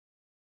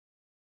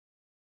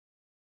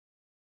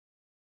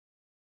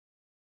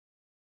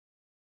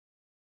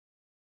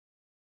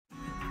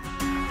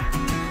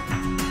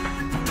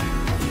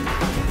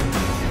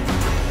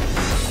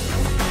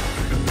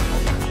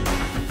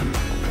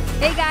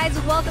Hey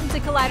guys, welcome to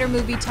Collider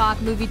Movie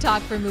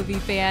Talk for movie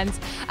fans.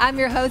 I'm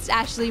your host,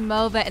 Ashley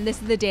Mova, and this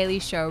is the daily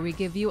show where we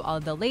give you all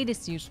the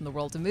latest news from the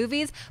world of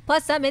movies,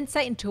 plus some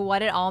insight into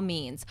what it all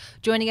means.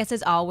 Joining us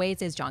as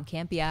always is Jon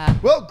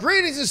Campea. Well,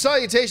 greetings and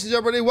salutations,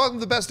 everybody. Welcome to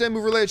the best damn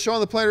movie-related show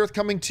on the planet Earth,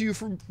 coming to you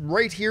from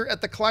right here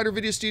at the Collider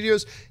Video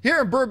Studios here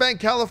in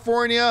Burbank,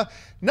 California.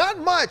 Not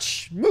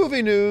much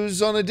movie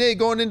news on a day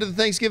going into the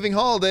Thanksgiving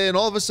holiday, and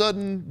all of a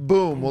sudden,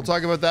 boom. We'll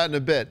talk about that in a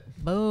bit.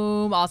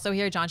 Boom. Also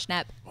here, Jon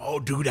Schnepp. Oh,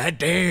 do that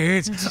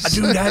dance. I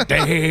do that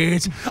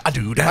dance. I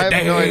do that dance. I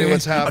have no idea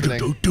what's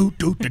happening.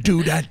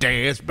 Do that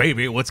dance.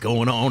 Baby, what's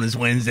going on? It's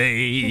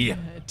Wednesday.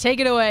 Take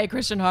it away,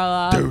 Kristian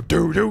Harloff.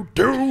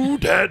 Do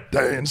that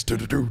dance.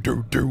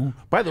 Do.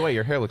 By the way,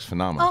 your hair looks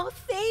phenomenal. Oh,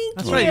 thank you.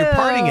 That's right. You're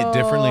parting it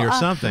differently or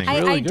something.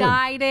 I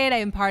dyed it.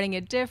 I'm parting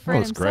it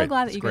different. I'm great. so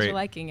glad that It's you guys are great.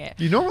 liking it.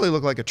 You normally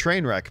look like a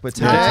train wreck, but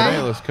today,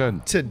 Today looks good.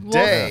 Well,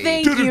 today,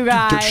 thank you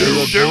guys. Do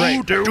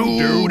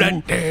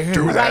that dance.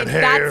 Do that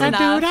hair. That's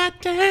enough.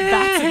 That's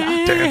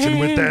enough. Dancing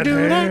with that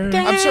hair.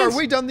 I'm sorry, are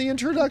we done the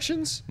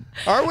introductions?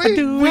 Are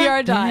we? We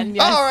are done.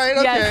 Yes. All right,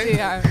 okay. Yes, we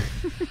are.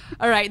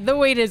 All right, the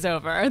wait is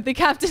over. The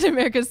Captain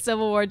America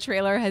Civil War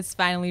trailer has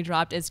finally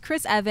dropped as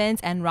Chris Evans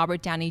and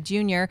Robert Downey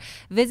Jr.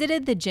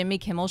 visited the Jimmy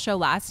Kimmel Show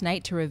last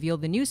night to reveal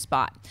the new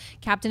spot.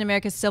 Captain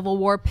America Civil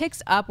War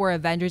picks up where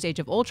Avengers Age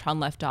of Ultron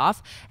left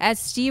off, as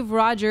Steve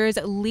Rogers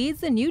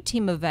leads the new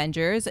team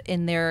Avengers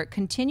in their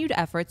continued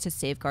efforts to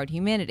safeguard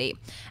humanity.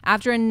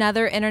 After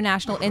another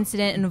international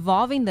incident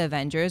involving the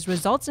Avengers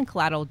results in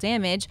collateral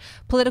damage,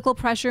 political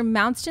pressure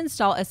mounts to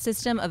install a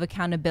system of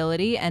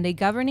accountability and a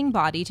governing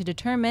body to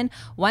determine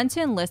when to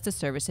enlist the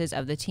services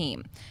of the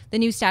team. The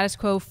new status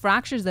quo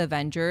fractures the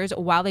Avengers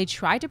while they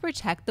try to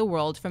protect the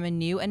world from a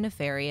new and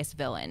nefarious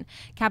villain.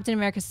 Captain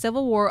America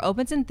Civil War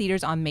opens in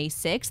theaters on May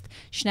 6th.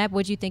 Schnepp,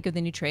 what do you think of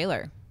the new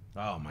trailer?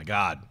 Oh my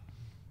God.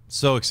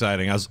 So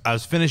exciting. I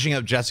was finishing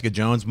up Jessica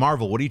Jones.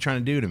 Marvel, what are you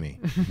trying to do to me?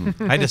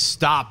 I had to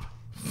stop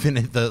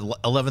the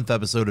 11th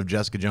episode of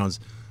Jessica Jones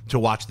to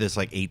watch this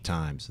like 8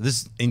 times.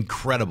 This is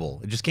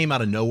incredible. It just came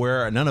out of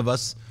nowhere. None of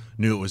us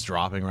knew it was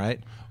dropping, right?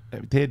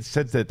 They had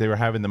said that they were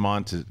having them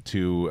on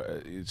to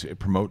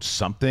promote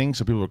something,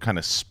 so people were kind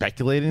of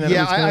speculating that it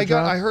was going to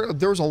drop. I heard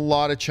there was a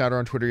lot of chatter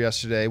on Twitter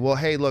yesterday. Well,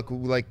 hey, look,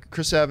 like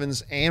Chris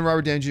Evans and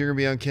Robert Downey Jr. are going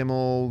to be on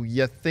Kimmel.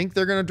 You think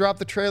they're going to drop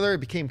the trailer? It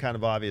became kind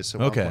of obvious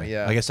at one point,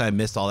 yeah. I guess I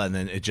missed all that, and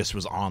then it just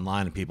was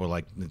online, and people were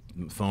like, the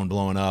phone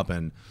blowing up,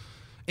 and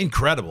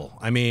incredible.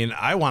 I mean,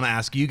 I want to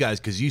ask you guys,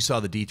 because you saw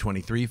the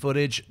D23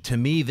 footage. To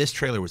me, this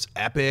trailer was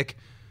epic.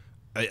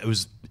 It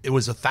was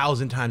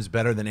 1,000 times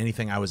better than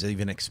anything I was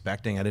even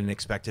expecting. I didn't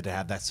expect it to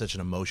have such an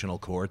emotional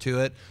core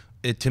to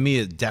it. To me,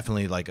 it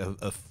definitely like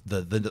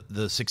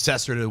the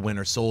successor to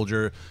Winter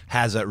Soldier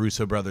has that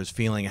Russo brothers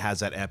feeling. It has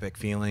that epic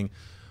feeling.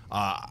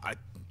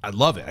 I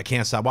love it. I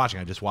can't stop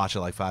watching. I just watched it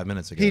like 5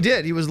 minutes ago. He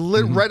did. He was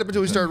right up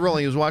until we started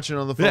rolling. He was watching it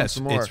on the phone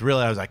some more. It's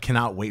really. I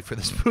cannot wait for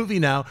this movie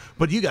now.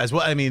 But you guys,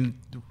 I mean,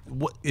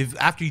 if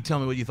after you tell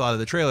me what you thought of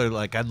the trailer,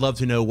 like I'd love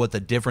to know what the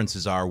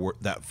differences are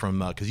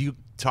because you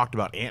talked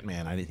about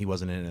Ant-Man. He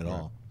wasn't in it at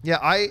all. Yeah,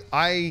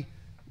 I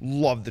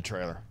loved the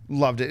trailer.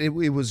 Loved it. It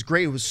was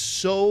great. It was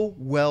so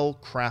well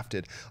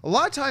crafted. A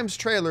lot of times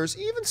trailers,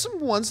 even some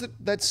ones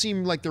that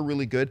seem like they're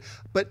really good,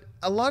 but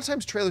a lot of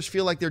times trailers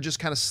feel like they're just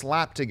kind of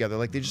slapped together.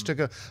 Like they just took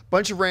a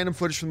bunch of random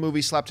footage from the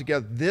movie, slapped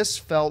together. This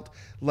felt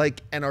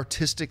like an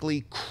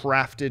artistically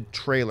crafted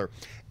trailer.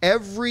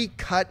 Every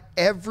cut,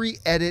 every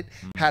edit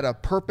had a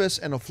purpose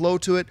and a flow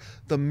to it.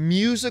 The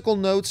musical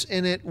notes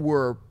in it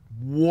were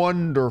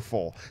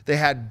wonderful. They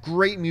had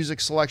great music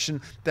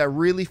selection that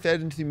really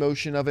fed into the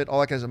emotion of it, all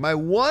that kind of stuff. My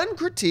one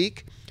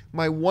critique,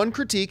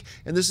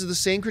 and this is the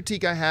same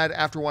critique I had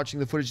after watching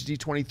the footage of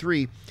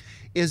D23,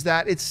 is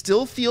that it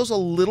still feels a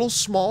little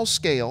small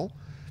scale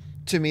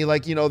to me,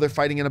 like, you know, they're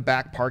fighting in a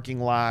back parking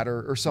lot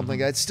or something like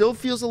that. It still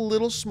feels a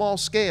little small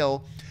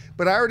scale,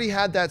 but I already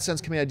had that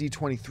sense coming out of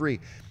D23.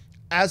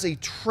 As a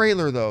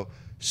trailer, though,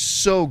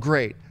 so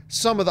great.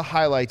 Some of the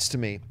highlights to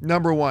me.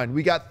 Number one,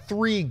 we got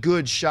 3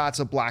 good shots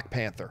of Black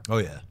Panther. Oh,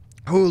 yeah.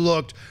 Who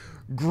looked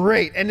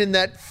great. And in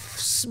that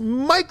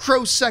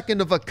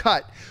microsecond of a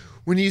cut,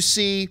 when you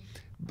see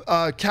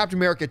Captain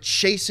America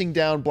chasing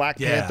down Black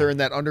Panther in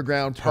that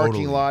underground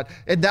parking lot,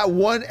 and that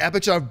one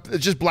epic shot of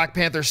just Black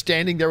Panther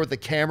standing there with the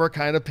camera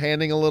kind of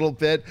panning a little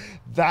bit,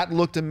 that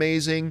looked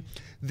amazing.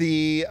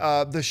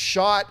 The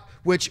shot,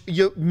 which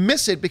you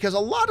miss it because a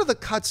lot of the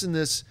cuts in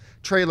this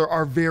trailer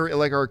are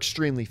are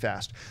extremely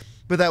fast.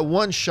 But that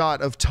one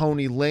shot of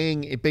Tony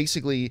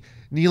basically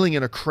kneeling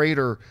in a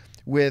crater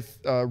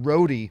with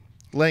Rhodey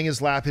laying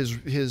his lap,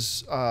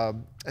 his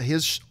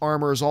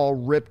armor is all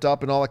ripped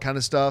up and all that kind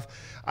of stuff.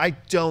 I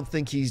don't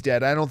think he's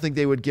dead. I don't think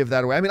they would give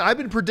that away. I mean, I've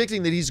been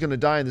predicting that he's going to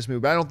die in this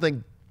movie, but I don't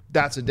think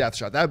that's a death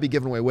shot. That would be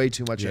giving away way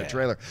too much in that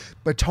trailer.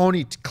 But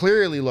Tony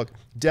clearly looked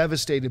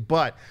devastated.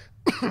 But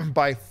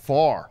by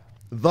far,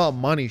 the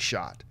money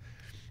shot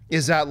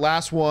is that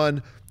last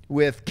one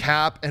with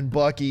Cap and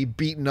Bucky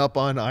beating up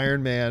on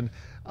Iron Man.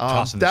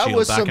 Tossing the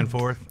shield back and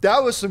forth.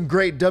 That was some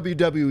great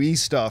WWE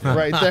stuff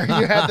right there.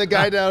 You had the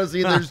guy down as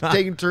either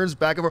taking turns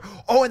back and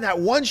forth. Oh, and that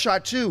one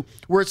shot too,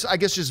 where it's I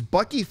guess just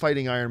Bucky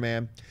fighting Iron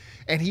Man,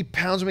 and he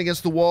pounds him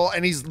against the wall,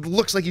 and he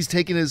looks like he's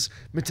taking his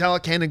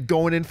metallic hand and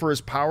going in for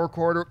his power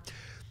cord.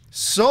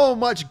 So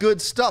much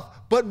good stuff,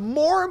 but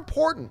more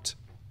important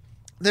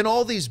than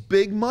all these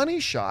big money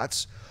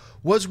shots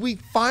was we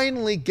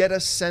finally get a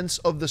sense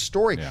of the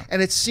story,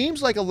 and it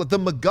seems like the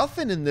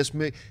MacGuffin in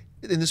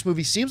this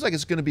movie seems like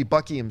it's going to be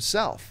Bucky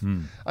himself.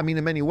 I mean,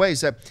 in many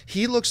ways, that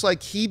he looks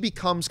like he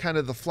becomes kind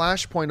of the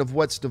flashpoint of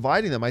what's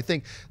dividing them. I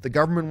think the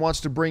government wants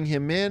to bring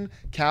him in.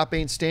 Cap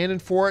ain't standing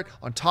for it.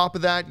 On top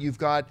of that, you've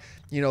got,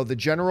 you know, the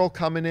general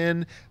coming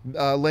in,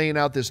 laying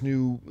out this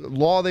new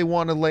law they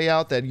want to lay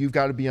out that you've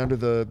got to be under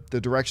the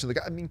direction of the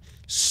guy. I mean,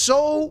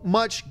 so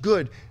much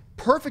good.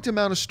 Perfect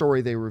amount of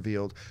story they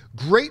revealed.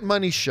 Great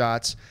money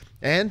shots.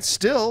 And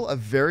still a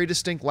very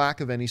distinct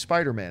lack of any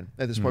Spider-Man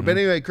at this point. But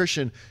anyway,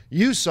 Kristian,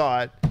 you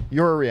saw it.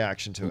 Your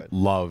reaction to it?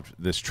 Loved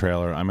this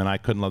trailer. I mean, I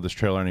couldn't love this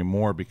trailer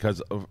anymore because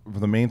of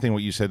the main thing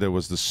what you said there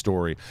was the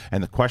story.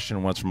 And the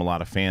question was from a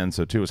lot of fans,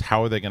 though, too, is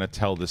how are they going to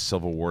tell this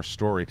Civil War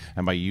story?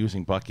 And by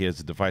using Bucky as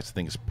a device, I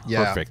think is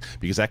perfect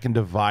because that can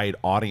divide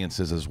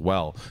audiences as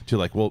well. To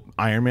like, well,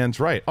 Iron Man's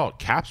right. Oh,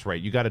 Cap's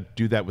right. You got to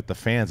do that with the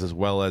fans as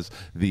well as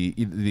the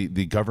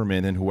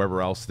government and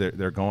whoever else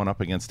they're going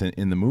up against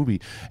in the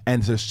movie.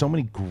 And there's so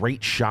many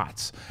great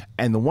shots.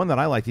 And the one that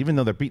I liked, even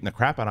though they're beating the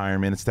crap out of Iron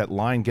Man, it's that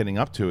line getting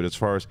up to it as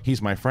far as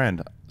he's my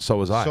friend, so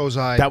was I. So was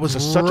I. That was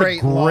such a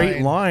great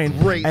line.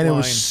 Great and line. It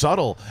was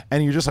subtle.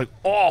 And you're just like,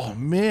 oh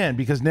man,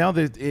 because now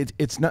that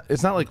it's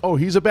not like, oh,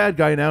 he's a bad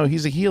guy now,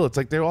 he's a heel. It's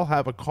like they all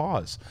have a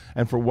cause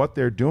and for what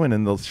they're doing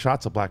in the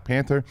shots of Black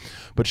Panther.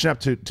 But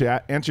Schnepp,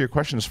 to answer your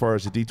question as far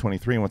as the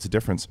D23 and what's the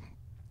difference,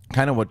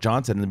 kind of what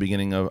John said in the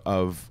beginning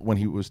of when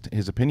he was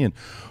his opinion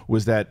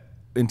was that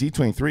in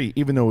D23,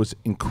 even though it was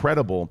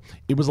incredible,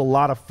 it was a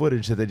lot of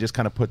footage that they just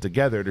kind of put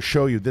together to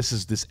show you this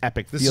is this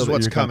epic feel. This is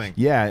what's coming.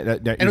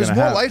 And it was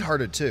more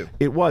lighthearted too.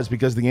 It was,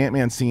 because the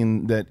Ant-Man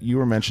scene that you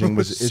were mentioning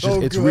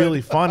it's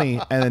really funny.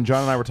 And then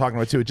John and I were talking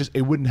about it too.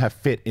 It wouldn't have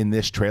fit in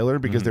this trailer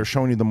because they're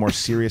showing you the more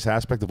serious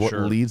aspect of what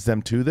leads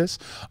them to this.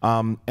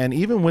 And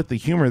even with the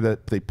humor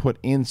that they put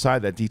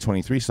inside that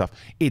D23 stuff,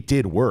 it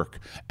did work.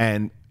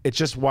 And it's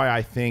just why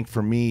I think,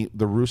 for me,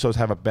 the Russos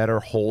have a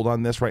better hold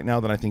on this right now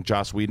than I think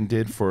Joss Whedon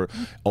did for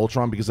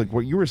Ultron, because like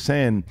what you were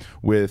saying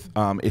with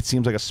it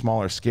seems like a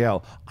smaller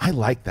scale. I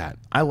like that.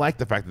 I like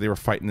the fact that they were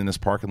fighting in this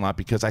parking lot,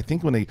 because I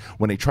think when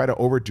they try to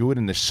overdo it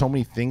and there's so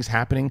many things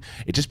happening,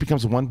 it just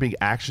becomes one big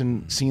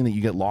action scene that you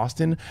get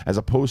lost in, as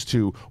opposed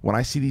to when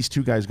I see these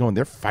two guys going,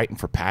 they're fighting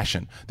for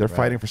passion. They're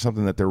fighting for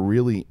something that they're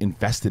really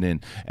invested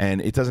in,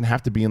 and it doesn't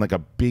have to be in like a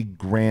big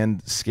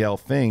grand scale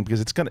thing, because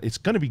it's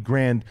gonna be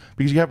grand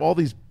because you have all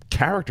these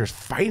characters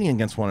fighting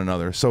against one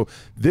another. So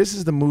this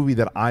is the movie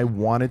that I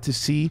wanted to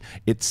see.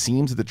 It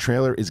seems that the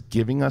trailer is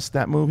giving us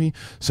that movie.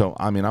 So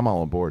I mean, I'm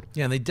all aboard.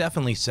 Yeah, and they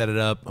definitely set it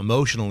up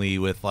emotionally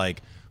with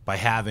like by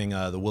having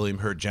the William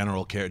Hurt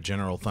General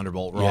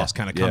Thunderbolt Ross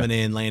kind of coming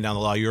in, laying down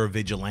the law. You're a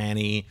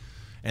vigilante,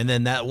 and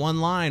then that one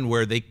line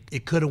where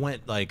it could have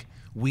went like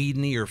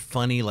Whedon-y or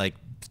funny, like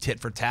tit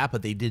for tat,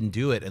 but they didn't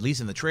do it, at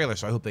least in the trailer.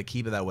 So I hope they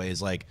keep it that way.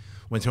 Is like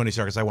when Tony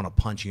Stark says, "I want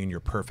to punch you in your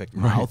perfect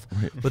mouth,"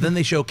 but then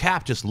they show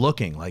Cap just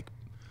looking like,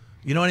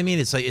 you know what I mean?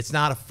 It's like it's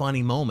not a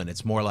funny moment.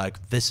 It's more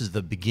like this is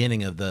the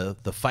beginning of the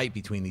fight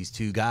between these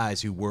two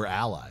guys who were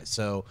allies.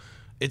 So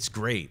it's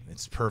great.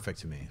 It's perfect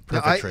to me.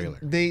 Perfect trailer.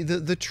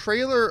 The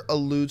trailer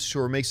alludes to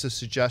or makes a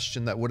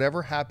suggestion that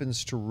whatever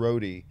happens to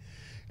Rhodey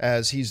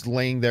as he's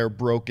laying there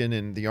broken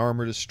and the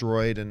armor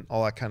destroyed and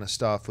all that kind of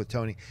stuff with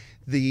Tony,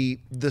 the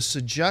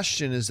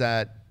suggestion is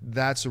that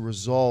that's a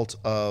result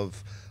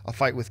of a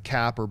fight with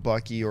Cap or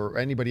Bucky or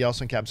anybody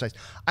else on Cap's side.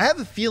 I have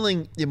a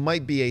feeling it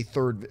might be a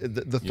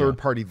third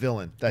party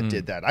villain that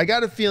did that. I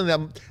got a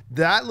feeling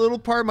that little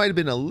part might have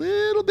been a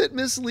little bit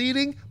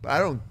misleading, but I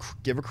don't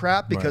give a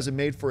crap because it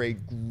made for a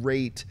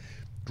great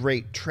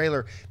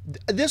trailer.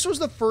 This was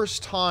the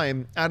first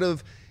time out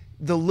of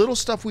the little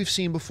stuff we've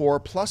seen before,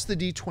 plus the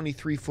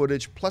D23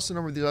 footage, plus a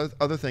number of the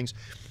other things,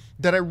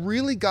 that I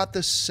really got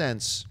the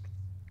sense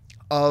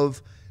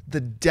of the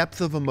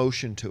depth of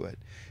emotion to it.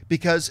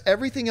 Because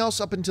everything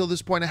else up until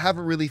this point, I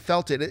haven't really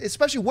felt it.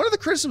 Especially one of the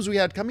criticisms we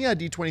had coming out of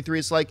D23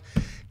 is like,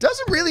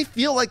 doesn't really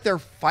feel like they're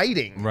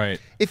fighting. Right.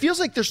 It feels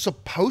like they're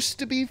supposed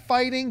to be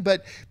fighting,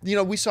 but you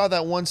know, we saw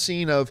that one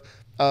scene of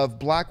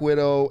Black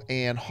Widow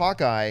and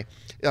Hawkeye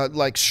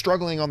like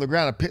struggling on the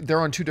ground.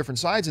 They're on two different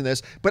sides in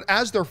this, but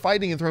as they're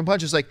fighting and throwing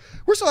punches, like,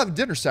 we're still having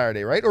dinner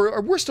Saturday, right?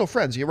 Or we're still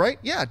friends, you right?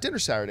 Yeah, dinner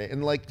Saturday,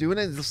 and like doing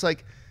it, it's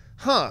like,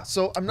 huh?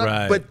 So I'm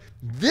not. But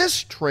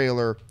this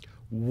trailer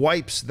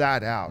wipes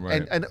that out,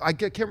 and I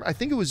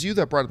think it was you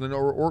that brought it,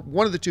 or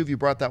one of the two of you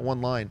brought that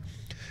one line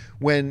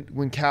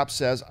when Cap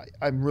says,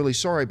 "I'm really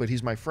sorry, but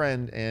he's my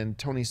friend," and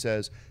Tony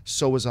says,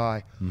 "So was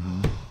I."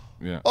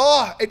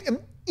 Oh,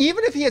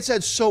 even if he had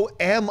said, "So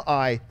am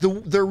I,"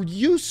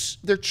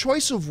 their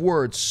choice of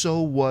words,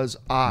 "So was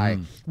I,"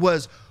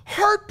 was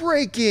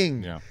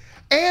heartbreaking.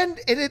 And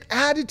it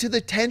added to the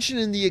tension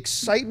and the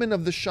excitement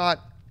of the shot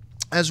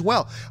as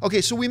well.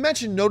 Okay, so we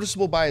mentioned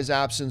noticeable by his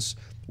absence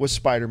was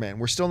Spider-Man.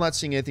 We're still not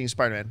seeing anything in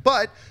Spider-Man,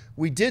 but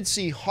we did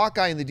see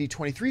Hawkeye in the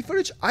D23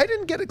 footage. I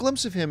didn't get a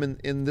glimpse of him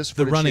in this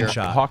footage. The running here.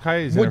 shot. Hawkeye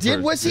is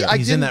Was he? Yeah. I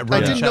He's in didn't, that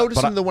running I didn't shot. notice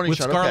But him in the running with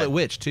shot. Scarlet Okay.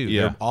 Witch too.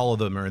 Yeah. All of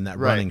them are in that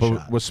Right. running But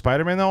shot. with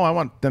Spider-Man, though, I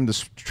want them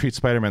to treat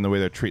Spider-Man the way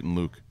they're treating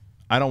Luke.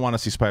 I don't want to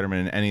see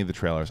Spider-Man in any of the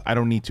trailers. I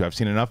don't need to. I've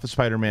seen enough of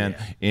Spider-Man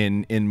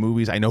in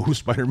movies. I know who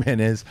Spider-Man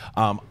is.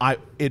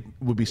 It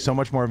would be so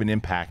much more of an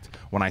impact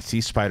when I see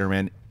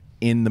Spider-Man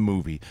in the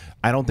movie.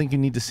 I don't think you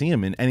need to see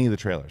him in any of the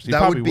trailers. You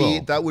probably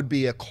will. That would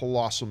be a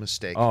colossal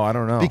mistake. Oh, I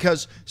don't know.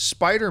 Because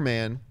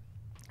Spider-Man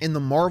in the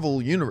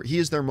Marvel universe, he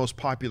is their most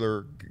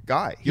popular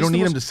guy. You don't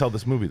need him to sell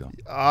this movie, though.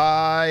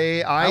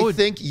 I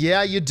think,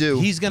 yeah, you do.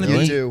 He's going to You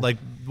be do. like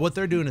what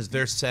they're doing is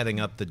they're setting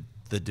up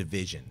the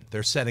division.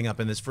 They're setting up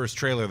in this first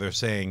trailer. They're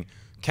saying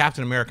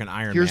Captain America and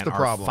Iron Here's Man the are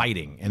problem.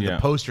 fighting, and the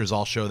posters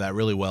all show that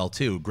really well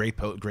too. Great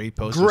poster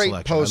Great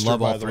selection. poster, I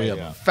love all by the three way. of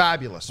them.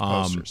 Fabulous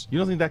posters. You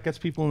don't think that gets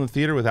people in the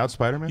theater without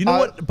Spider-Man? You know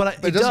what?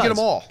 But it doesn't get them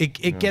all.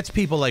 It gets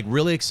people like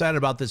really excited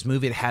about this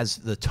movie. It has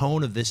the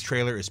tone of this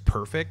trailer is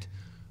perfect.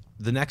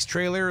 The next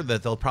trailer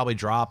that they'll probably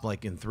drop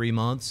like in 3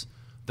 months,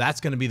 that's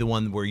going to be the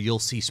one where you'll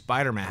see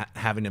Spider-Man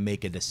having to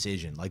make a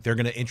decision. Like they're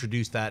going to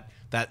introduce that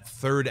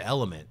third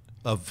element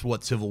of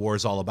what Civil War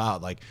is all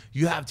about. Like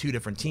you have two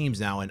different teams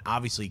now, and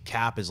obviously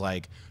Cap is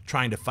like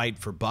trying to fight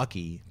for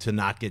Bucky to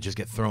not just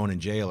get thrown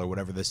in jail or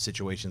whatever this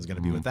situation is going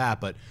to be with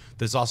that. But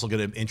there's also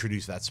going to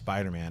introduce that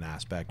Spider-Man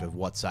aspect of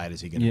what side is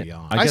he going to be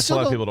on. I guess a still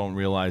lot of don't- people don't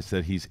realize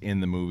that he's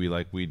in the movie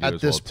like we do At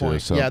as this well,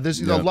 point, too. So, yeah,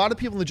 there's a lot of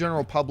people in the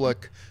general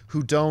public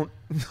who don't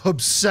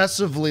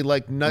obsessively,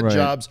 like nut Right.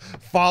 jobs,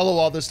 follow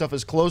all this stuff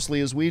as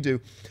closely as we do.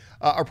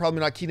 Are probably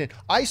not keen in.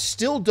 I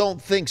still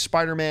don't think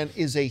Spider-Man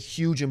is a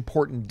huge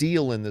important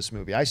deal in this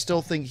movie. I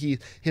still think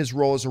his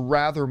role is a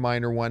rather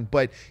minor one,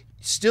 but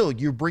still,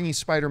 you're bringing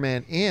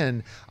Spider-Man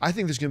in. I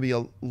think there's going to be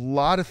a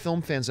lot of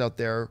film fans out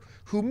there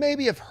who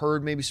maybe have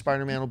heard maybe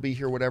Spider-Man will be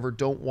here, whatever,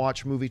 don't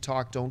watch Movie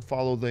Talk, don't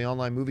follow the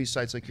online movie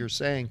sites like you're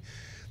saying,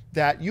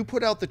 that you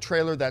put out the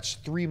trailer that's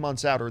 3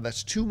 months out or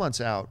that's 2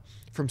 months out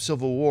from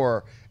Civil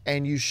War,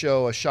 and you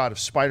show a shot of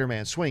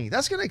Spider-Man swinging.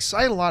 That's going to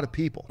excite a lot of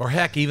people. Or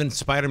heck, even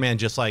Spider-Man,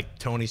 just like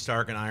Tony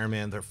Stark and Iron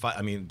Man,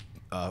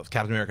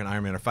 Captain America and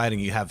Iron Man are fighting.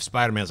 You have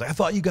Spider-Man's like, I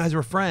thought you guys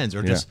were friends,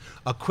 or just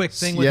a quick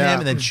thing with Yeah.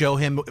 him, and then show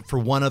him for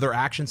one other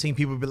action scene.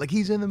 People would be like,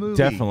 he's in the movie.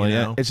 Definitely. you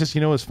Yeah. know? It's just,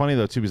 what's funny,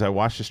 though, too, because I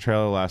watched this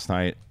trailer last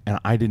night, and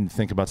I didn't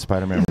think about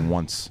Spider-Man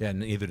once. Yeah,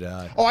 neither did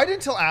I. Oh, I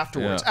didn't tell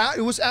afterwards. Yeah.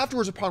 It was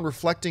afterwards upon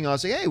reflecting on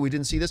saying, hey, we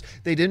didn't see this.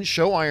 They didn't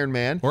show Iron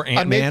Man. Or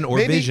Ant-Man or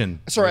Vision.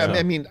 Sorry, Yeah.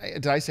 I mean,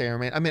 did I say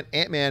Iron Man? I meant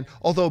Ant-Man,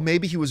 although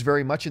maybe he was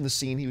very much in the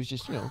scene. He was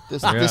just,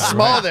 this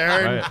small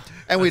there,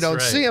 and we That's don't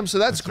right. see him, so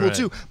that's cool right.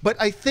 too. But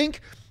I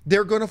think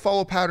they're going to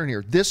follow a pattern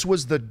here. This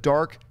was the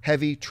dark,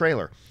 heavy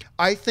trailer.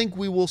 I think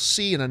we will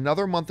see in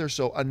another month or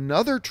so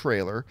another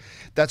trailer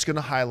that's going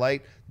to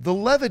highlight the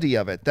levity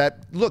of it.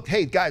 That, look,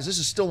 hey, guys, this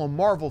is still a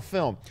Marvel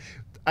film.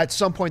 At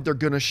some point, they're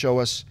going to show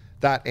us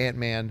that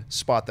Ant-Man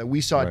spot that we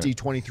saw at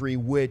D23,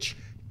 which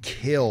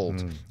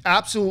killed.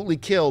 Absolutely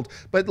killed.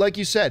 But like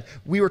you said,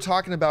 we were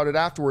talking about it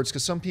afterwards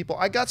because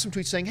I got some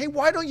tweets saying, hey,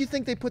 why don't you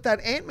think they put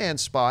that Ant-Man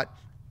spot,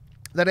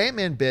 that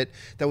Ant-Man bit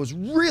that was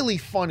really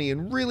funny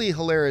and really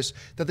hilarious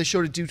that they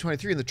showed at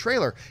D23 in the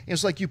trailer? And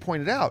it's like you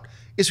pointed out,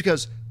 it's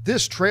because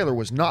this trailer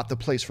was not the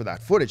place for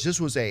that footage. This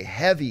was a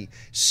heavy,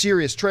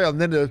 serious trailer. And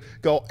then to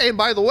go, and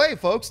by the way,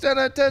 folks, it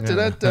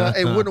wouldn't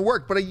have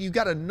worked. But you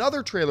got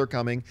another trailer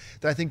coming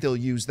that I think they'll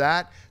use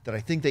that I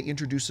think they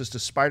introduce us to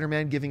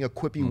Spider-Man giving a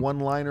quippy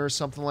one-liner or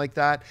something like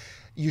that.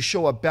 You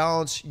show a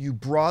balance, you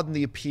broaden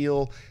the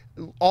appeal.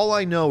 All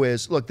I know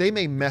is, look, they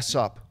may mess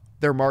up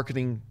their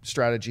marketing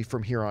strategy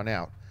from here on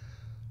out,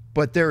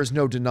 but there is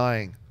no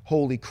denying,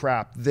 holy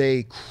crap,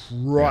 they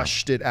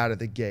crushed it out of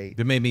the gate.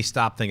 It made me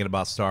stop thinking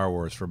about Star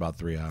Wars for about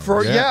 3 hours. You're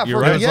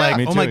right. It was like,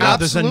 Me oh my too.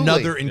 God, Absolutely. there's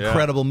another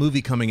incredible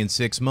movie coming in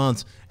 6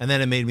 months. And then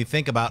it made me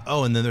think about,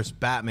 and then there's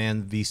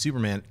Batman v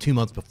Superman 2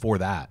 months before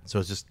that. So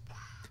it's just...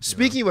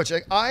 Speaking of which,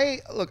 I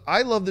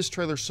love this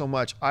trailer so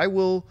much. I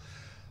will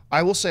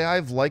say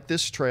I've liked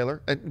this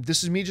trailer, and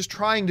this is me just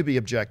trying to be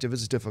objective.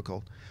 It's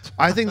difficult.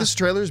 I think this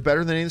trailer is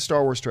better than any of the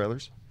Star Wars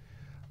trailers.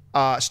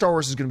 Star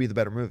Wars is going to be the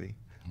better movie.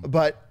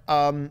 But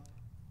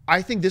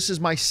I think this is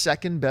my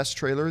second best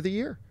trailer of the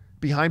year,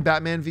 behind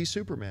Batman v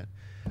Superman.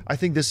 I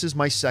think this is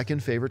my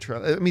second favorite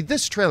trailer. I mean,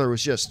 this trailer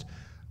was just...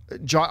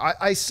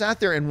 I sat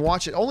there and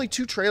watched it. Only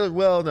 2 trailers,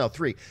 well, no,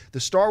 3. The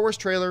Star Wars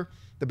trailer,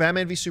 the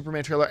Batman v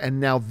Superman trailer,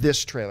 and now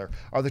this trailer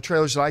are the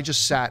trailers that I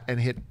just sat and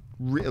hit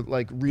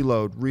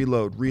reload,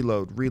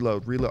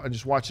 and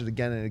just watch it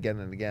again and again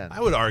and again. I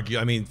would argue,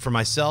 I mean, for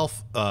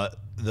myself,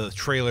 the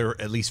trailer,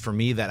 at least for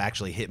me, that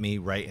actually hit me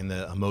right in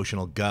the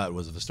emotional gut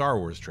was the Star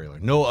Wars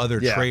trailer. No other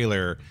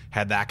trailer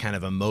had that kind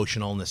of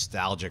emotional,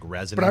 nostalgic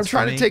resonance. But I'm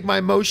trying to take my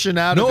emotion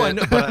out of it. I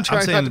know, but I'm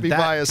trying saying not to be that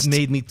biased.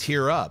 made me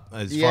tear up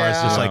as far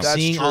as just like that's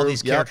seeing all true.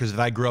 these characters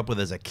that I grew up with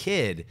as a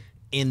kid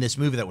in this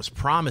movie that was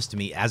promised to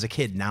me as a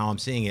kid. Now I'm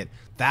seeing it.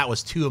 that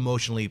was too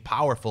emotionally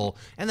powerful,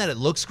 and that it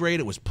looks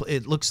great.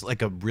 It looks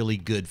like a really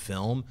good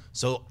film.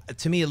 So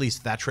to me, at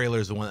least, that trailer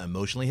is the one that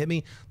emotionally hit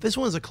me. This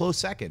one's a close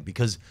second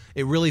because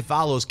it really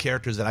follows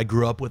characters that I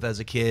grew up with as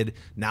a kid.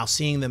 Now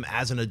seeing them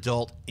as an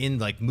adult in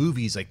like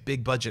movies, like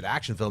big budget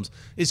action films,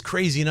 is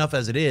crazy enough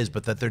as it is,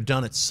 but that they're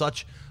done at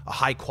such a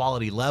high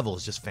quality level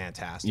is just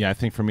fantastic. Yeah, I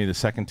think for me, the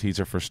second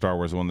teaser for Star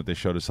Wars, the one that they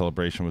showed at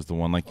Celebration, was the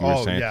one like you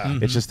were saying. Yeah.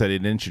 It's just that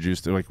it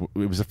introduced, like,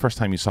 it was the first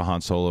time you saw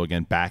Han Solo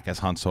again, back as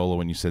Han Solo,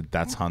 when you said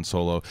that's Han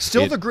Solo.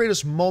 Still the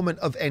greatest moment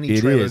of any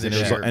trailer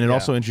this year. And it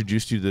also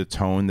introduced you to the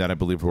tone that I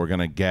believe we're going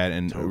to get,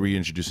 and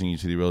reintroducing you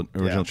to the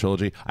original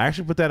trilogy. I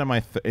actually put that in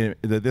my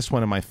this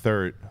one in my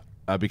third.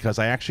 Because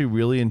I actually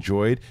really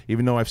enjoyed,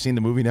 even though I've seen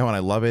the movie now and I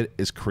love it,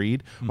 is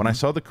Creed. When I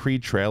saw the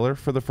Creed trailer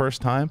for the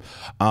first time,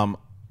 I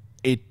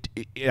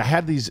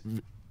had these,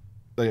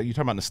 like, you're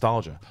talking about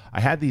nostalgia.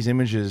 I had these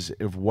images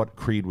of what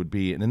Creed would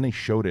be, and then they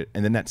showed it,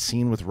 and then that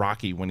scene with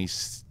Rocky when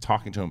he's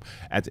talking to him,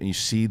 and you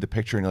see the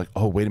picture, and you're like,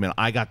 oh, wait a minute,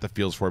 I got the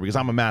feels for it, because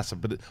I'm a massive,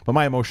 but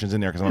my emotion's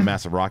in there because I'm a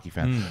massive Rocky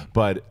fan.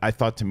 But I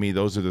thought, to me,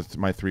 those are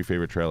my three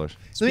favorite trailers.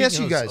 Let me ask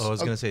you guys. I was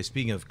going to say,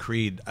 speaking of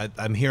Creed,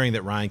 I'm hearing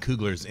that Ryan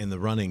Coogler's in the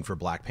running for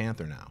Black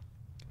Panther now.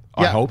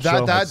 Yeah, I hope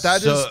so.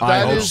 That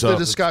is the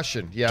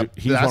discussion. Yeah, dude,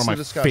 he's one of my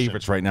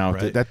favorites right now.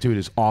 Right. That dude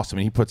is awesome,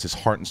 and he puts his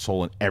heart and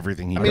soul in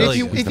everything he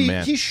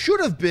does. He should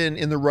have been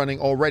in the running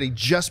already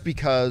just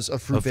because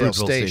of Fruitvale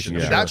Station.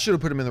 Yeah. That should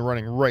have put him in the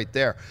running right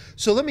there.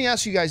 So let me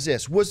ask you guys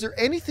this. Was there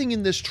anything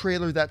in this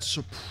trailer that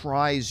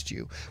surprised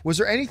you? Was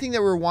there anything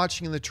that we were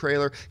watching in the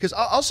trailer? Because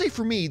I'll say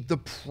for me, the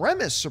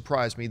premise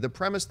surprised me. The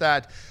premise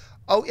that,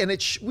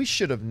 we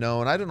should have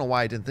known. I don't know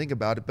why I didn't think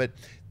about it, but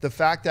the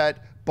fact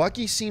that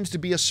Bucky seems to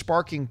be a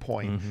sparking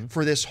point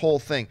for this whole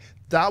thing.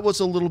 That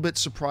was a little bit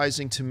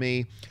surprising to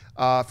me.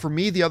 For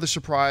me, the other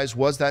surprise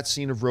was that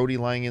scene of Rhodey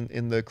lying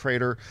in the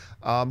crater.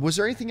 Was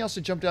there anything else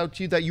that jumped out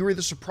to you that you were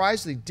either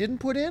surprised they didn't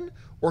put in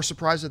or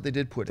surprised that they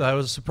did put in? I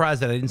was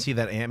surprised that I didn't see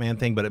that Ant-Man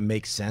thing, but it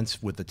makes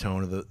sense with the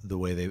tone of the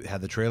way they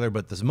had the trailer.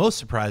 But the most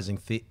surprising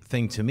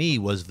thing to me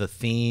was the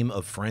theme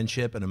of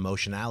friendship and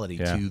emotionality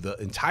to the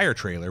entire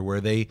trailer, where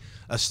they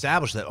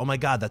established that, oh my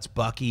God, that's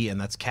Bucky and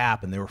that's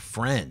Cap, and they were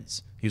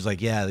friends. He was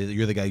like, yeah,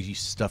 you're the guy who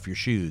used to stuff your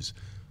shoes.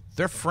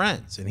 They're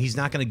friends, and he's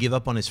not going to give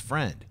up on his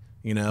friend,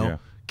 you know? Yeah.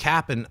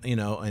 Cap and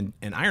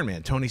Iron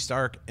Man, Tony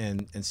Stark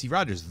and Steve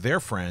Rogers, they're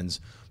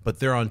friends, but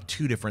they're on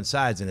two different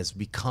sides, and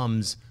it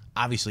comes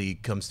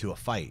to a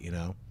fight, you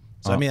know?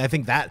 So, I mean, I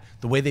think that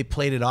the way they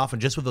played it off,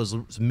 and just with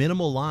those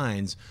minimal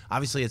lines,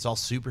 obviously it's all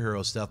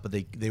superhero stuff, but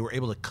they were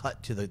able to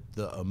cut to the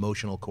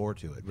emotional core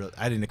to it. Really,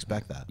 I didn't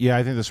expect that. Yeah,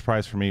 I think the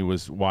surprise for me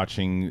was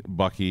watching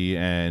Bucky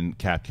and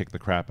Cap kick the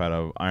crap out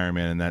of Iron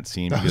Man in that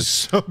scene. That was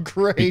so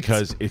great.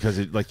 Because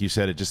it, like you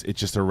said, it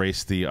just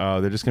erased the,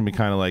 they're just going to be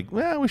kind of like,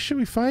 well, should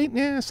we fight?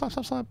 Yeah, stop.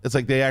 It's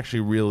like they actually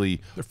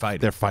really,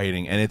 they're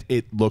fighting, and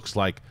it looks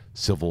like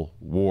Civil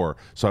War.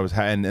 So I was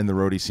and the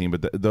Rhodey scene,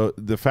 but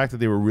the fact that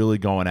they were really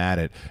going at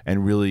it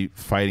and really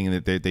fighting,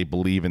 and that they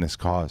believe in this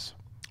cause.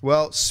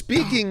 Well,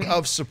 speaking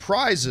of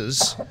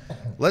surprises,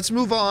 let's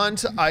move on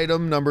to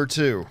item number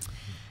 2.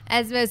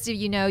 As most of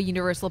you know,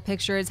 Universal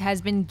Pictures has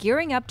been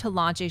gearing up to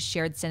launch a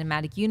shared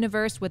cinematic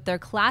universe with their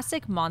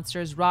classic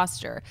Monsters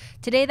roster.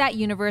 Today, that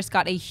universe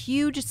got a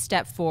huge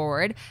step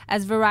forward,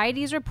 as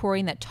Variety is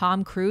reporting that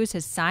Tom Cruise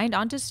has signed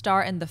on to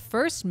star in the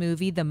first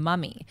movie, The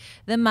Mummy.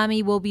 The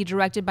Mummy will be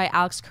directed by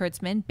Alex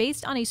Kurtzman,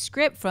 based on a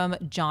script from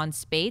John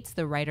Spates,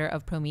 the writer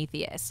of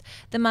Prometheus.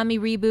 The Mummy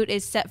reboot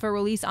is set for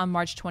release on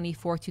March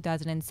 24,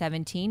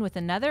 2017, with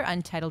another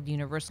untitled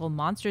Universal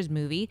Monsters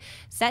movie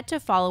set to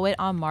follow it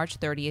on March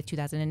 30th,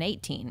 2018.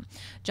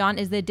 John,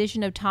 is the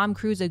addition of Tom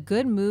Cruise a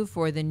good move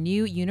for the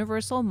new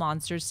Universal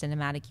Monsters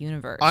cinematic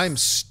universe? I'm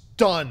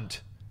stunned.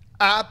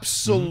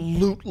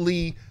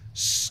 Absolutely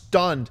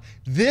stunned.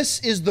 This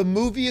is the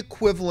movie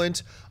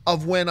equivalent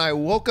of when I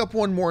woke up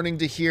one morning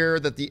to hear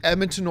that the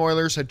Edmonton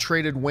Oilers had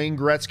traded Wayne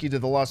Gretzky to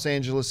the Los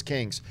Angeles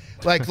Kings.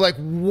 Like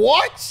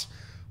what?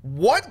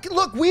 What?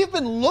 Look, we've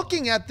been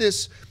looking at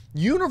this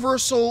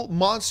Universal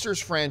Monsters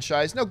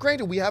franchise. Now,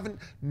 granted, we haven't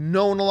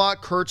known a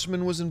lot.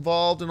 Kurtzman was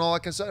involved and all that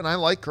kind of stuff, and I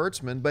like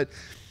Kurtzman, but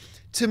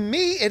to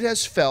me, it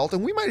has felt,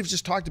 and we might have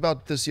just talked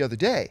about this the other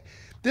day,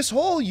 this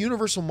whole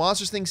Universal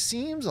Monsters thing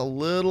seems a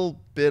little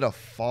bit of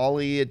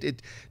folly.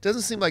 It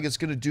doesn't seem like it's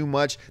going to do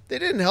much. They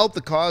didn't help the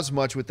cause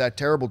much with that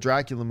terrible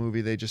Dracula movie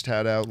they just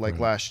had out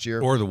last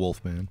year. Or The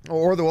Wolfman.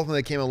 Or The Wolfman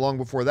that came along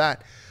before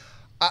that.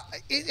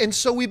 And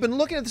so we've been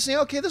looking at this saying,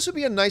 okay, this would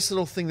be a nice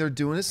little thing they're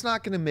doing. It's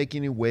not going to make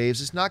any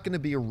waves. It's not going to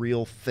be a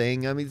real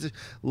thing. I mean, just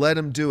let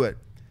them do it.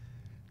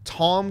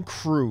 Tom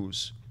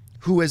Cruise,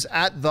 who is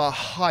at the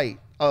height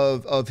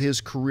of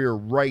his career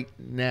right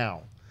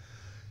now,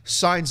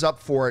 signs up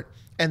for it.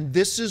 And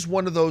this is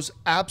one of those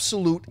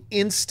absolute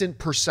instant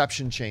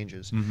perception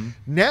changes.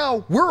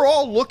 Now, we're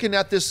all looking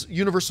at this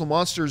Universal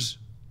Monsters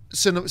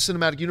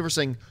cinematic universe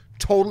thing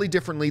totally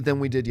differently than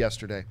we did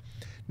yesterday.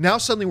 Now,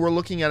 suddenly we're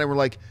looking at it and we're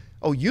like,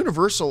 oh,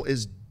 Universal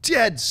is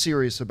dead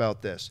serious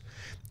about this.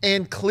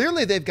 And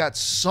clearly they've got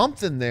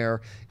something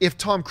there if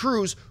Tom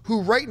Cruise,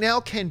 who right now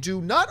can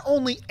do not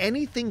only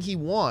anything he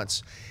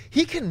wants,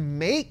 he can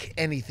make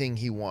anything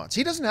he wants.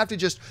 He doesn't have to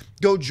just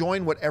go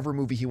join whatever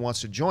movie he wants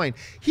to join.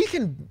 He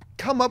can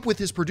come up with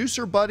his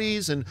producer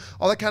buddies and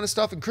all that kind of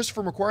stuff, and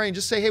Christopher McQuarrie, and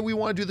just say, hey, we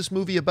want to do this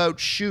movie about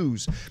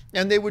shoes.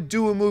 And they would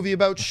do a movie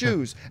about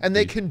shoes, and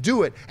they can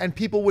do it, and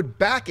people would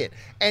back it.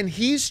 And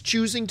he's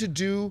choosing to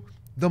do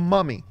The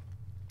Mummy.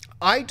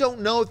 I don't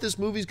know if this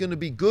movie is going to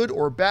be good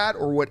or bad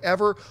or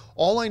whatever.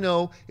 All I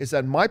know is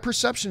that my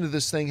perception of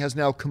this thing has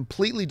now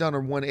completely done a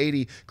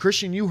 180.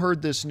 Kristian, you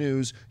heard this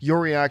news.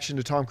 Your reaction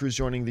to Tom Cruise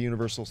joining the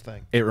Universal's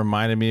thing? It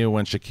reminded me of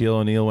when Shaquille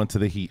O'Neal went to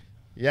the Heat.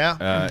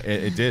 Yeah,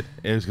 it did.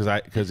 It was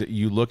because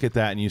you look at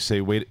that and you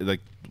say, wait,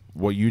 like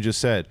what you just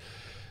said.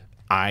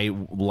 I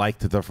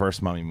liked the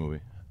first Mummy movie.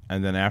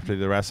 And then after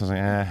the rest, I was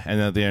like, eh. And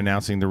then they're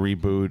announcing the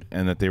reboot,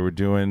 and that they were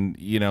doing,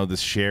 this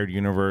shared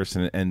universe,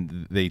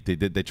 and they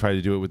tried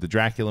to do it with the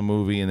Dracula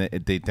movie, and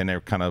then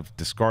they're kind of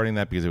discarding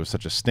that because it was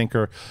such a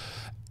stinker.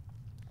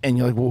 And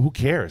you're like, well, who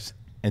cares?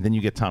 And then you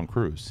get Tom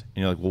Cruise,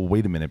 and you're like, well,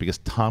 wait a minute, because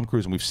Tom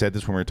Cruise, and we've said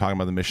this when we were talking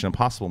about the Mission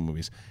Impossible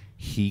movies,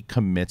 he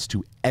commits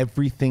to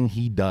everything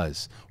he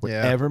does.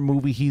 Whatever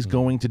movie he's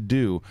going to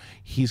do,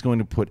 he's going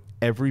to put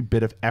every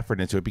bit of effort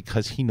into it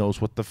because he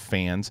knows what the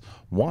fans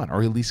want,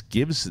 or at least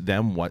gives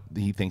them what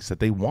he thinks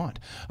that they want.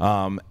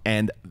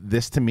 And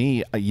this, to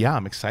me,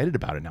 I'm excited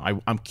about it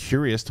now. I'm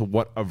curious to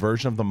what a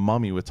version of The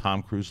Mummy with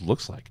Tom Cruise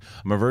looks like.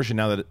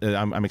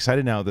 I'm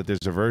excited now that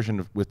there's a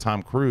version with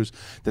Tom Cruise,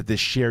 that this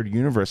shared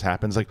universe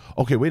happens. Like,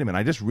 okay, wait a minute,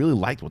 I just really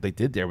liked what they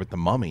did there with The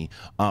Mummy.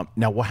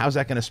 Now, how's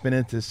that going to spin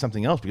into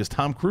something else? Because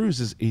Tom Cruise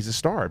he's a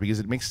star,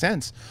 because it makes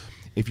sense.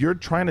 If you're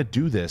trying to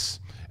do this,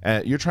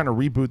 you're trying to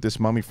reboot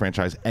this Mummy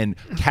franchise and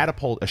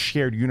catapult a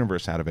shared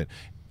universe out of it.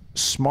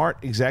 Smart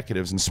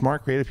executives and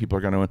smart creative people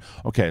are going to,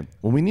 okay,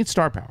 well, we need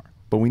star power.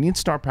 But we need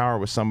star power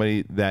with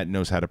somebody that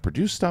knows how to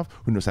produce stuff,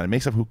 who knows how to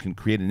make stuff, who can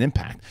create an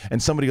impact.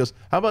 And somebody goes,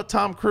 how about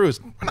Tom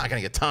Cruise? We're not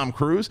going to get Tom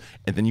Cruise.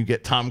 And then you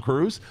get Tom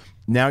Cruise.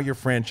 Now your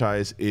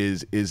franchise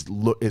is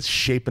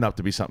shaping up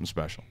to be something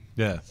special.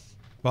 Yeah.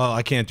 Well,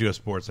 I can't do a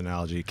sports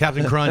analogy.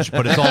 Captain Crunch,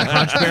 but it's all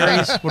Crunch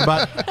Berries. What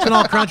about, it's an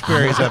all Crunch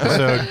Berries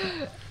episode.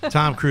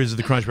 Tom Cruise is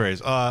the Crunch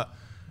Berries. I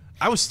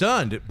was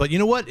stunned, but you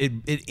know what?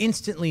 It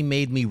instantly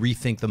made me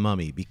rethink The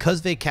Mummy.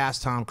 Because they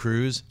cast Tom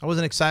Cruise, I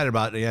wasn't excited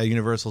about,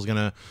 Universal's going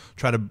to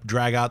try to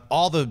drag out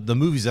all the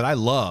movies that I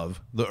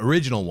love, the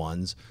original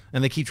ones,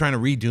 and they keep trying to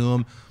redo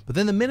them. But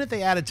then the minute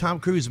they added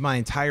Tom Cruise, my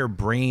entire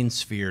brain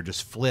sphere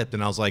just flipped,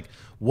 and I was like,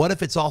 what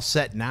if it's all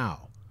set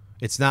now?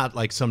 It's not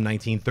like some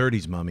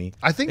 1930s mummy.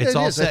 I think it's that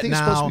all is. set I think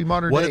now. it's supposed to be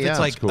modern what day. If it's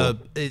like cool.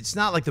 It's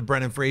not like the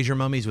Brendan Fraser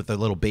mummies with the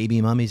little baby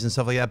mummies and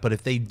stuff like that. But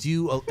if they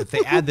do, if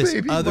they add this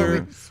other,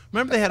 mummies.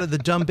 remember they had the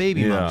dumb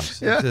baby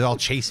mummies. Yeah. They're all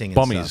chasing and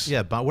Bummies. stuff.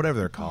 Yeah, but whatever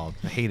they're called.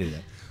 I hated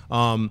it.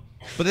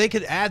 But they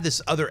could add this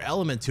other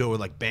element to it, where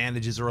like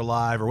bandages are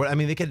alive, or what. I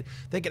mean, they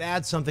could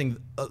add something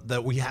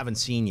that we haven't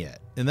seen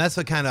yet, and that's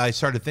the kind of I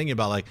started thinking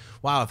about. Like,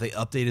 wow, if they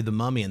updated the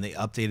Mummy and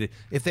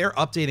if they're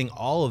updating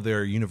all of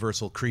their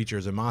Universal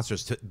creatures and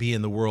monsters to be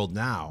in the world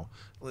now,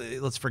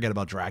 let's forget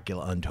about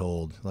Dracula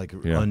Untold, like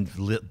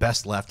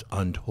best left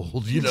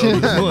untold.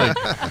 Like,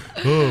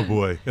 oh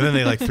boy, and then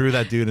they like threw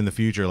that dude in the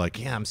future. Like,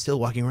 yeah, I'm still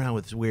walking around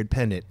with this weird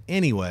pendant.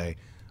 Anyway.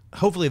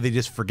 Hopefully they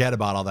just forget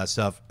about all that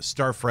stuff.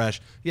 Start fresh.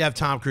 You have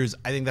Tom Cruise.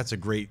 I think that's a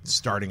great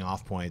starting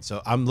off point.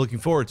 So I'm looking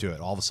forward to it.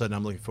 All of a sudden,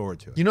 I'm looking forward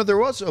to it. There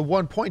was at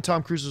one point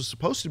Tom Cruise was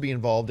supposed to be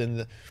involved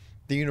in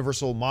the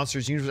Universal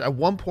Monsters universe. At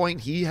one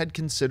point, he had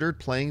considered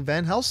playing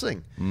Van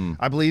Helsing.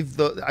 I believe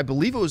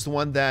it was the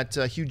one that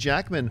Hugh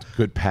Jackman.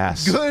 Good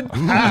pass. Good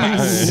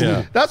pass.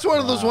 Yeah. That's one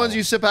of those ones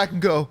you sit back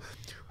and go,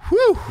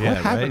 whew. What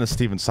happened to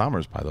Stephen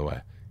Sommers, by the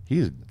way?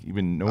 He's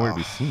even nowhere to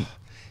be seen.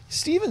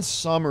 Stephen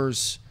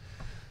Sommers.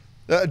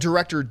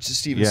 Director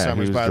Stephen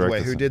Sommers, by the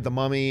way, who did The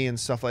Mummy and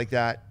stuff like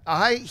that.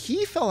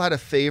 He fell out of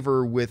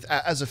favor with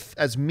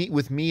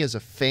me as a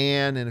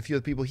fan and a few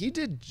other people. He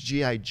did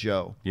G.I.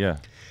 Joe. Yeah.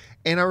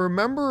 And I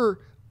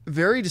remember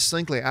very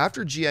distinctly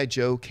after G.I.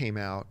 Joe came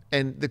out,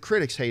 and the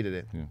critics hated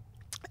it. Yeah.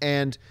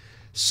 And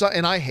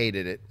I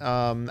hated it.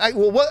 Let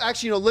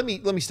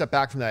me step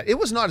back from that. It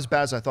was not as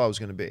bad as I thought it was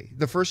going to be.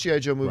 The first G.I.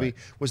 Joe movie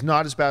was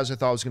not as bad as I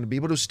thought it was going to be,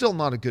 but it was still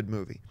not a good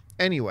movie.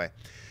 Anyway,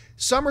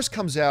 Summers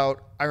comes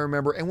out, I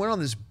remember, and went on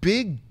this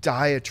big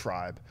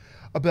diatribe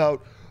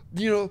about,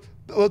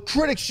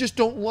 critics just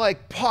don't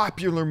like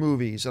popular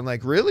movies. I'm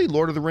like, really?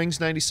 Lord of the Rings,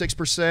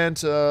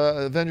 96%,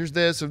 Avengers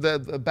this,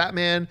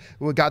 Batman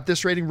got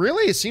this rating.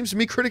 Really? It seems to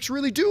me critics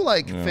really do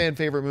like fan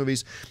favorite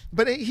movies.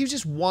 But he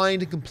just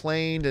whined and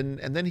complained,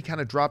 and then he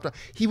kind of dropped off.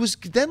 He was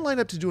then lined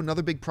up to do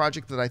another big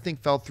project that I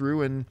think fell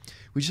through, and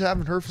we just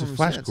haven't heard from him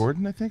Flash since.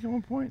 Gordon, I think, at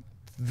one point.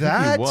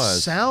 That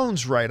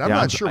sounds right. I'm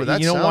not sure, but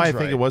that sounds right. You know why I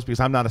think it was? Because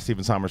I'm not a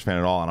Stephen Sommers fan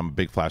at all, and I'm a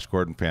big Flash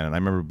Gordon fan. And I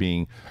remember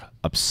being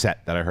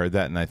upset that I heard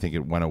that, and I think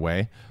it went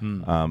away.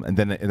 And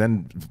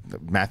then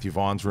Matthew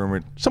Vaughn's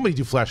rumored, somebody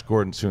do Flash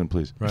Gordon soon,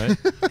 please. Right?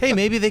 Hey,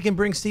 maybe they can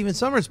bring Steven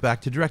Sommers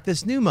back to direct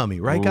this new Mummy,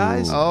 right,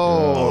 guys?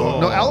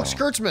 No, Alex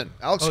Kurtzman.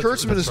 Alex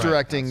Kurtzman is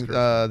directing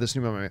this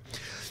new Mummy.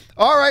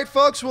 All right,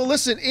 folks. Well,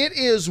 listen, it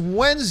is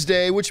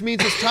Wednesday, which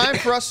means it's time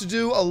for us to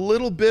do a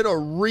little bit of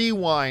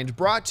rewind,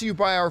 brought to you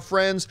by our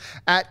friends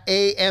at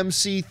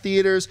AMC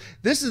Theatres.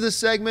 This is the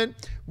segment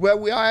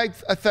where I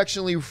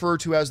affectionately refer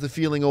to as the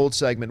Feeling Old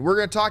segment. We're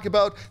going to talk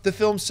about the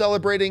films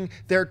celebrating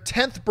their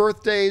 10th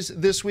birthdays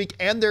this week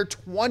and their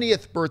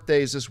 20th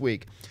birthdays this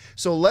week.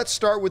 So let's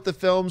start with the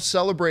films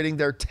celebrating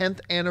their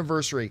 10th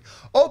anniversary.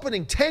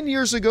 Opening 10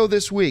 years ago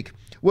this week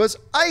was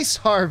Ice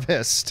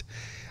Harvest.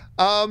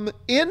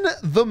 In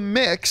the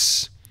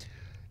mix,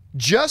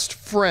 Just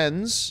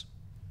Friends,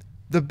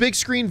 the big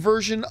screen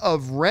version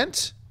of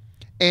Rent,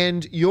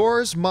 and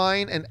Yours,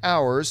 Mine, and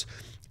Ours,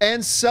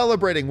 and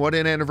celebrating, what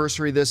an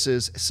anniversary this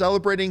is,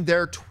 celebrating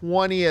their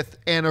 20th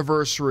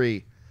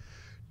anniversary.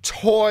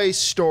 Toy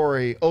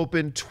Story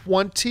opened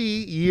 20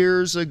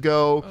 years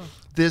ago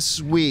this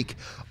week.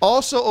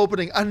 Also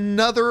opening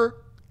another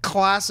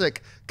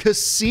classic,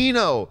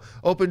 Casino,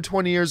 opened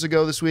 20 years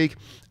ago this week.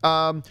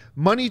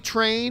 Money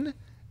Train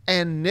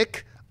and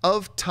Nick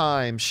of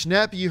Time.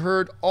 Schnepp, you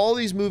heard all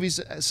these movies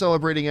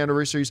celebrating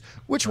anniversaries.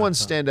 Which ones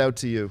stand out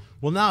to you?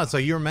 Well, now it's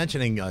like you were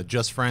mentioning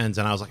Just Friends,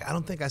 and I was like, I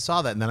don't think I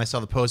saw that. And then I saw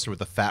the poster with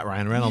the fat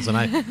Ryan Reynolds, and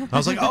I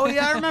was like, oh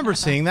yeah, I remember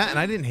seeing that, and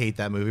I didn't hate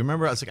that movie.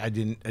 Remember, I was like,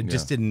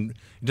 it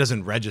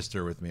doesn't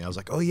register with me. I was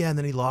like, oh yeah, and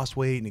then he lost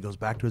weight and he goes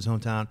back to his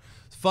hometown.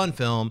 It's a fun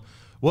film.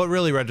 What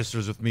really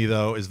registers with me,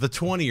 though, is the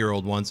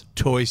 20-year-old ones,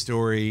 Toy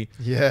Story,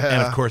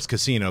 and of course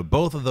Casino.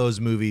 Both of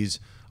those movies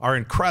are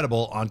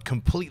incredible on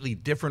completely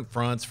different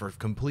fronts for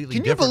completely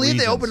different reasons. Can you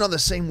believe they opened on the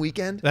same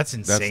weekend? That's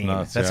insane.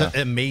 That's nuts,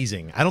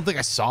 amazing. I don't think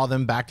I saw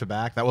them back to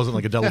back. That wasn't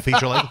like a double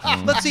feature. Like,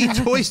 let's see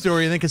Toy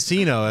Story and then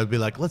Casino. I'd be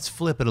like, let's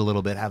flip it a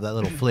little bit, have that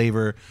little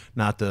flavor,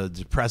 not the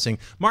depressing.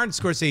 Martin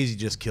Scorsese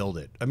just killed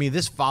it. I mean,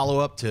 this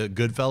follow-up to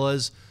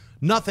Goodfellas,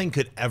 nothing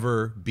could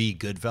ever be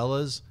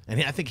Goodfellas.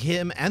 And I think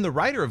him and the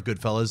writer of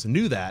Goodfellas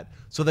knew that,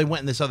 so they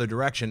went in this other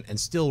direction and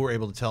still were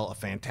able to tell a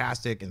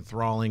fantastic,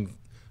 enthralling,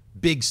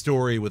 big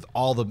story with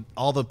all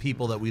the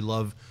people that we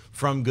love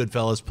from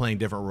Goodfellas playing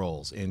different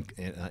roles in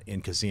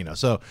Casino.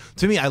 So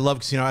to me, I love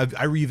Casino.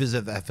 I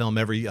revisit that film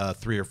every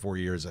 3 or 4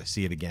 years. I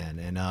see it again.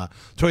 And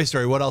Toy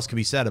Story, what else can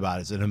be said about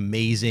it? It's an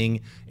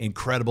amazing,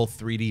 incredible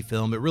 3D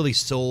film. It really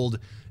sold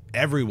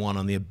everyone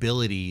on the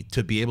ability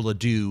to be able to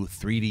do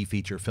 3D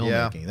feature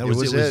filmmaking. That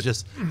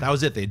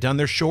was it. They'd done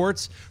their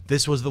shorts.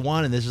 This was the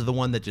one, and this is the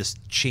one that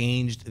just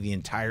changed the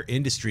entire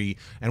industry.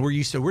 And we're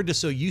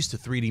just so used to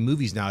 3D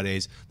movies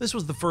nowadays. This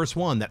was the first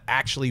one that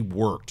actually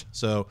worked.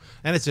 So,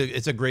 and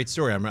it's a great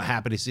story. I'm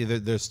happy to see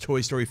that there's Toy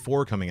Story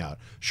 4 coming out.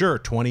 Sure,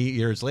 20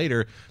 years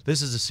later,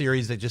 this is a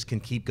series that just can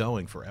keep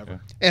going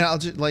forever. And I'll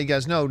just let you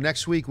guys know,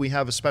 next week we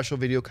have a special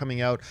video coming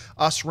out,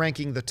 us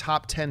ranking the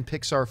top 10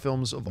 Pixar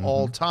films of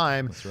all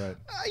time. That's right.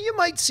 You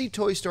might see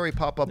Toy Story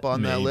pop up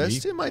on that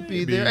list. It might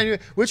be there. Anyway,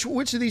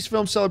 which of these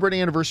films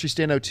celebrating anniversary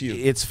stand out to you?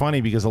 It's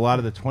funny because a lot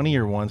of the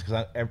 20-year ones,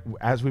 because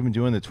as we've been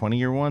doing the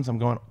 20-year ones, I'm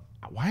going,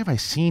 why have I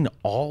seen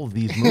all of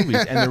these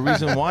movies? And the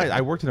reason why, I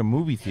worked at a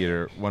movie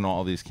theater when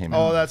all these came out.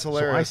 Oh, that's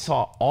hilarious. So I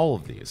saw all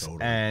of these.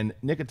 Totally. And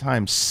Nick of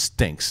Time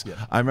stinks. Yeah.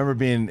 I remember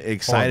being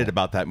excited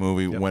about that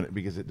movie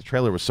because the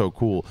trailer was so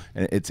cool,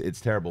 and it's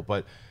terrible.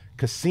 But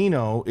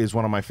Casino is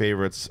one of my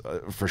favorites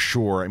for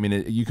sure. I mean,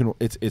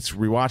 it's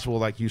rewatchable,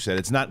 like you said.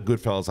 It's not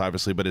Goodfellas,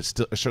 obviously, but it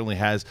certainly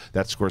has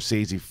that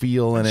Scorsese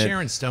feel in it.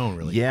 Sharon Stone,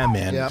 really. Yeah,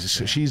 man. Yep.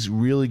 She's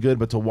really good.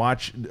 But to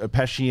watch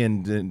Pesci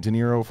and De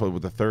Niro for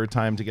the third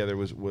time together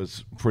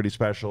was pretty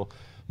special.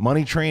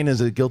 Money Train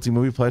is a guilty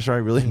movie pleasure. I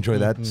really enjoy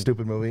that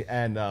stupid movie.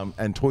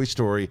 And Toy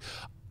Story.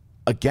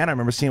 Again, I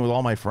remember seeing it with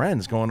all my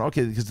friends going,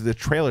 okay, because the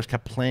trailers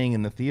kept playing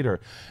in the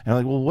theater. And I'm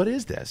like, well, what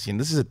is this? You know,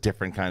 this is a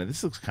different kind of,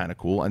 this looks kind of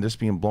cool. And just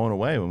being blown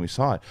away when we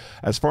saw it.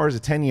 As far as a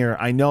 10-year,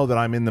 I know that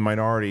I'm in the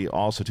minority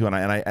also too. And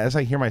as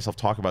I hear myself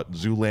talk about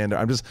Zoolander,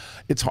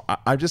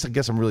 I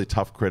guess I'm a really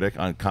tough critic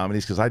on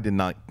comedies because I did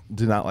not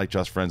like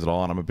Just Friends at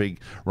all. And I'm a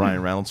big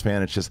Ryan Reynolds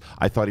fan. It's just,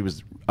 I thought he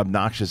was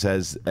obnoxious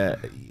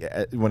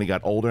when he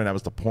got older, and that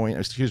was the point.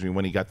 Excuse me,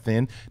 when he got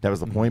thin, that was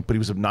the point. But he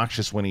was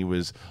obnoxious when he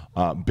was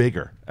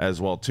bigger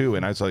as well too.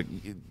 And I was like,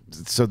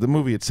 so the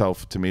movie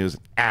itself to me was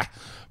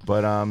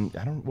But I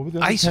don't. What were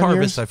the Ice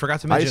Harvest? I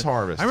forgot to mention. Ice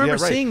Harvest. I remember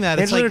seeing that.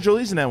 It's Angelina like,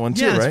 Jolie's in that one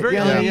too, yeah, right? It's very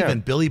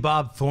uneven. Billy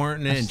Bob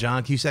Thornton and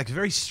John Cusack.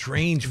 Very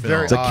strange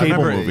film. It's a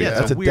cable movie. Yeah,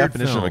 that's a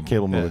definition film. of a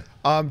cable movie.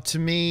 To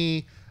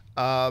me,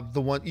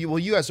 the one. Well,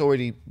 you guys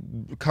already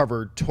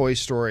covered Toy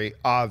Story,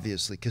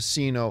 obviously.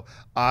 Casino,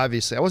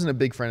 obviously. I wasn't a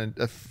big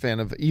fan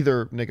of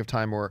either Nick of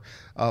Time or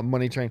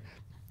Money Train.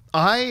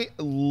 I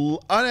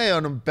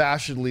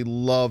unabashedly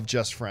love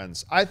Just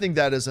Friends. I think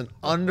that is an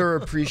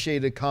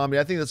underappreciated comedy.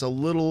 I think that's a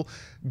little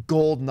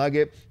gold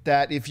nugget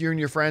that if you and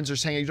your friends are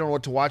saying you don't know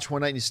what to watch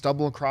one night and you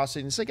stumble across it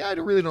and you say, I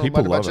really don't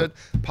know much about it,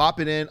 pop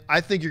it in. I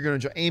think you're going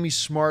to enjoy. Amy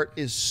Smart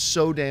is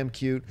so damn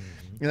cute.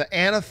 You know,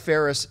 Anna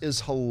Faris is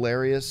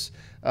hilarious.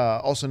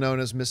 also known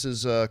as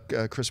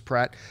Mrs. Chris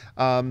Pratt.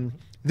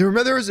 There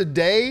was a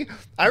day,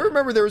 I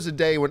remember there was a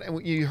day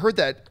when you heard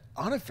that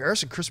Anna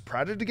Faris and Chris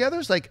Pratt are together.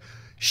 It's like,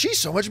 she's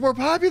so much more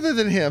popular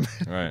than him.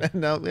 Right. And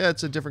now, yeah,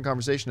 it's a different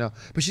conversation now.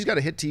 But she's got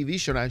a hit TV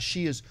show now, and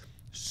she is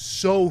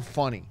so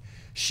funny.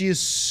 She is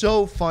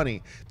so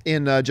funny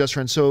in Just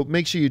Friends. So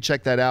make sure you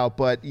check that out.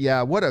 But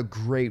yeah, what a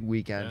great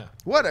weekend. Yeah.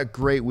 What a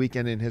great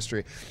weekend in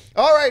history.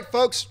 All right,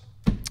 folks.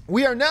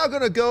 We are now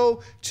going to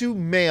go to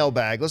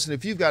Mailbag. Listen,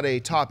 if you've got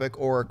a topic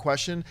or a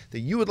question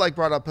that you would like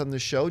brought up on the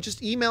show,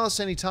 just email us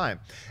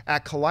anytime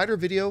at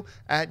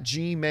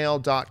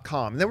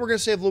collidervideo@gmail.com. And then we're going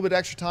to save a little bit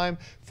extra time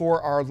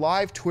for our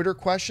live Twitter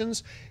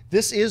questions.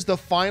 This is the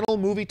final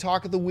movie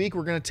talk of the week.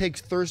 We're going to take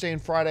Thursday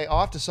and Friday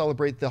off to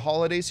celebrate the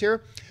holidays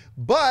here.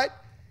 But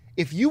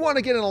if you want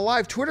to get in a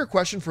live Twitter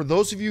question, for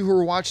those of you who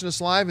are watching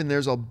us live, and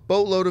there's a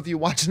boatload of you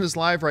watching us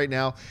live right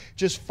now,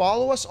 just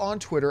follow us on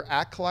Twitter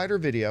at Collider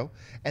Video,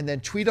 and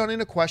then tweet on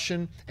in a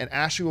question, and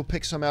Ashley will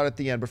pick some out at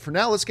the end. But for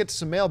now, let's get to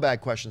some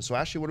mailbag questions. So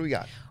Ashley, what do we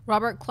got?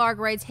 Robert Clark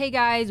writes, hey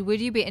guys, would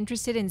you be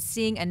interested in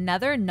seeing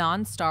another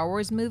non-Star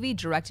Wars movie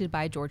directed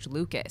by George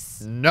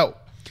Lucas? No.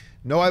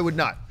 No, I would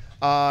not.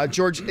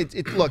 George,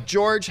 look,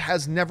 George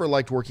has never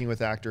liked working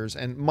with actors,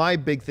 and my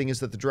big thing is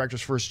that the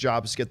director's first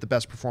job is to get the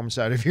best performance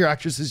out of your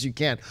actors as you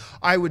can.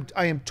 I would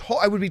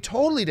be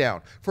totally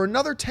down for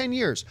another 10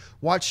 years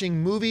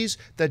watching movies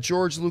that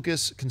George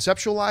Lucas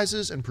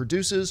conceptualizes and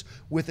produces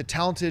with a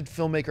talented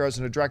filmmaker as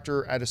a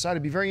director at his side.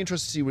 I'd be very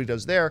interested to see what he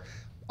does there.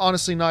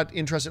 Honestly, not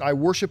interested. I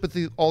worship at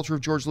the altar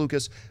of George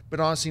Lucas, but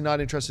honestly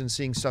not interested in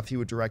seeing stuff he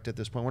would direct at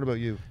this point. What about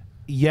you?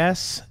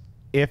 Yes.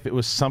 If it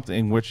was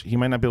something which he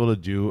might not be able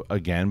to do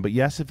again, but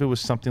yes, if it was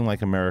something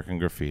like American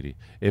Graffiti,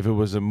 if it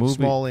was a movie,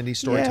 small indie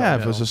storytelling, yeah,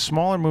 if it was a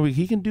smaller movie,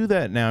 he can do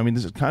that now. I mean,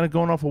 this is kind of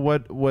going off of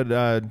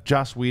what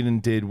Joss Whedon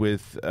did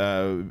with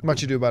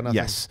Much Ado About Nothing.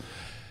 Yes,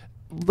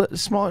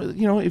 smaller.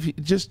 You know, if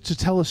just to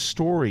tell a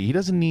story, he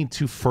doesn't need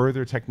to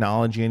further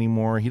technology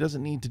anymore. He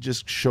doesn't need to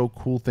just show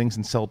cool things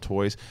and sell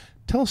toys.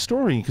 Tell a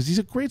story, because he's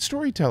a great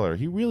storyteller.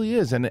 He really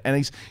is, and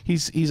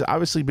he's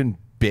obviously been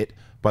bit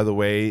by the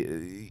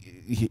way.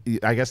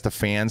 I guess the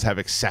fans have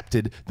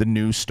accepted the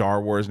new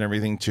Star Wars and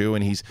everything too,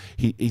 and he's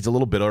a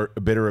little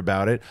bitter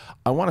about it.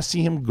 I want to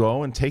see him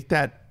go and take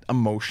that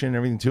emotion and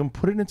everything too and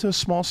put it into a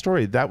small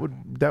story. That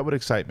would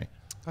excite me.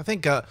 I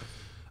think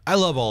I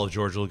love all of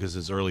George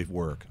Lucas's early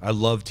work. I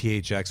love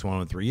THX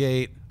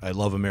 1138. I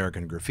love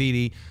American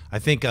Graffiti. I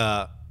think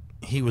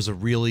he was a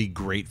really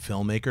great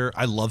filmmaker.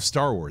 I love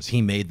Star Wars.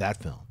 He made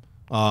that film.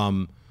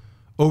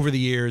 Over the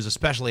years,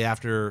 especially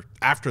after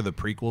the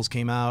prequels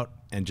came out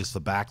and just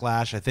the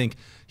backlash, I think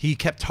he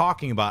kept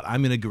talking about,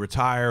 I'm going to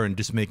retire and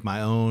just make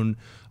my own,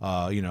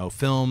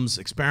 films,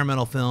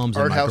 experimental films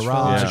in my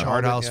garage,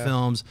 art house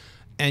films.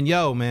 And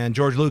yo, man,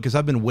 George Lucas,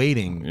 I've been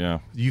waiting. Yeah.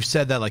 You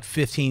said that like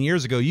 15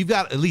 years ago. You've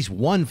got at least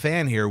one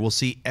fan here will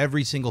see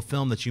every single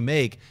film that you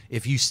make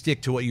if you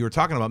stick to what you were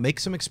talking about. Make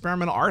some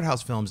experimental art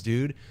house films,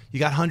 dude. You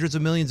got hundreds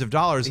of millions of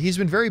dollars. He's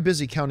been very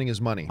busy counting his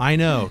money. I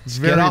know. He's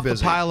get off busy.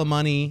 the pile of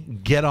money,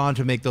 get on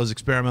to make those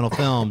experimental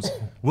films.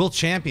 We'll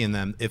champion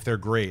them if they're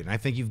great. And I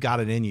think you've got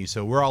it in you.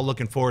 So we're all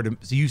looking forward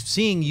to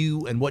seeing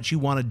you and what you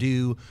want to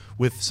do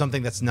with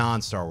something that's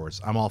non-Star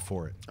Wars. I'm all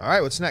for it. All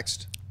right, what's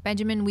next?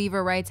 Benjamin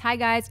Weaver writes, hi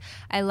guys,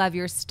 I love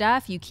your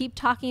stuff. You keep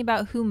talking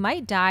about who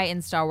might die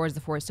in Star Wars The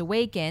Force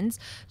Awakens.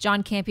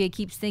 John Campea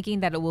keeps thinking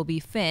that it will be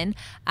Finn.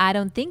 I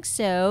don't think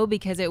so,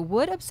 because it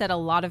would upset a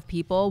lot of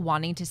people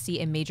wanting to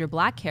see a major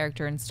black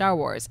character in Star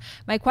Wars.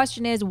 My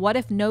question is, what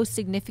if no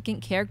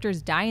significant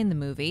characters die in the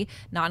movie,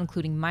 not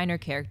including minor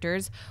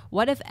characters?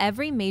 What if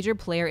every major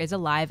player is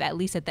alive, at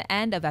least at the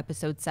end of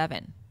Episode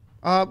 7?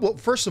 Well,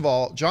 first of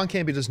all, John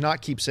Campea does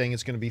not keep saying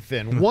it's going to be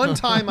Finn. One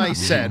time I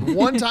said,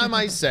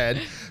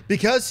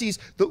 because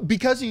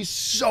he's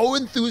so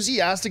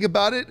enthusiastic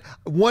about it.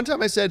 One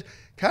time I said,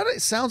 kind of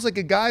sounds like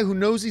a guy who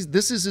knows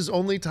this is his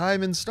only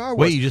time in Star Wars.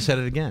 Wait, you just said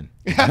it again.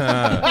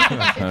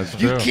 That's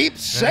true. You keep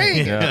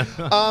saying it.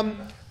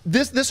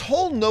 This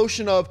whole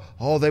notion of,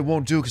 they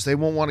won't do because they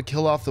won't want to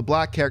kill off the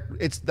black character,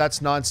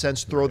 that's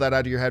nonsense. Throw that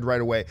out of your head right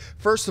away.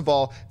 First of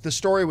all, the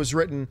story was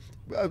written,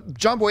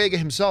 John Boyega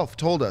himself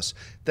told us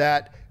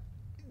that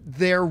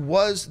there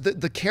was,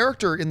 the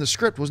character in the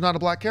script was not a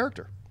black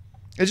character.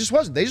 It just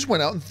wasn't. They just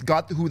went out and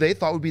got who they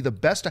thought would be the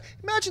best.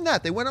 Imagine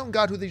that. They went out and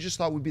got who they just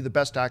thought would be the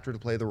best actor to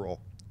play the role.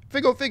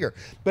 Go figure.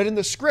 But in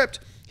the script,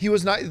 he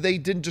was not. They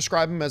didn't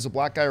describe him as a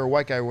black guy or a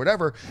white guy or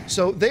whatever.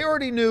 So they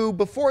already knew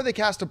before they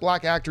cast a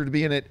black actor to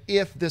be in it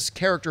if this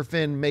character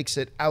Finn makes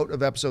it out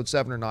of Episode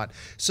 7 or not.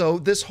 So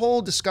this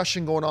whole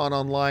discussion going on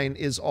online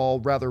is all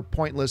rather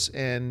pointless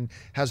and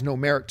has no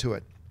merit to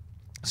it.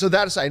 So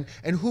that aside,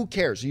 and who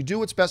cares? You do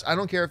what's best. I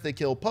don't care if they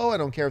kill Poe. I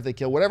don't care if they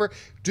kill whatever.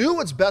 Do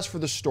what's best for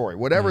the story.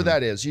 Whatever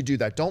that is, you do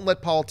that. Don't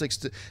let politics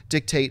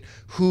dictate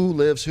who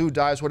lives, who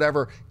dies,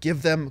 whatever.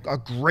 Give them a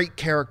great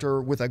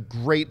character with a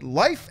great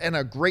life and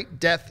a great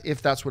death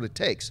if that's what it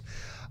takes.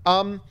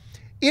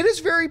 It is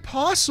very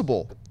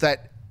possible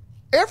that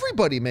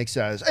everybody makes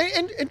that.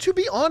 And to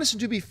be honest and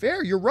to be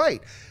fair, you're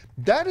right.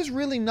 That is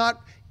really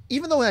not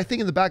even though I think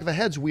in the back of the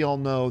heads we all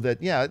know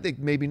that, yeah, I think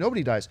maybe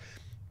nobody dies,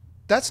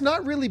 that's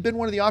not really been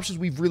one of the options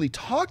we've really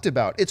talked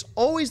about. It's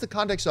always the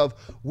context of,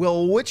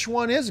 well, which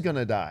one is going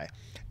to die?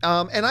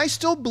 And I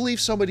still believe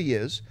somebody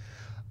is.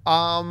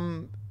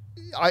 I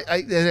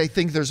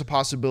think there's a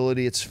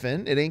possibility it's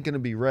Finn. It ain't going to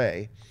be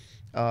Rey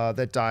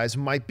that dies.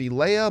 Might be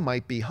Leia,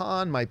 might be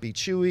Han, might be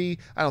Chewie.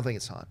 I don't think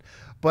it's Han.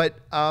 But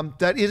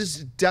that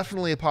is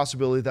definitely a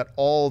possibility that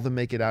all of them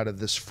make it out of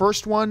this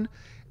first one.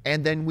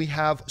 And then you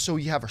have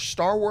a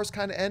Star Wars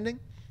kind of ending.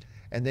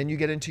 And then you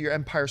get into your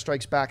Empire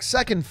Strikes Back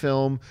second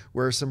film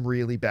where some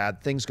really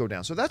bad things go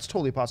down. So that's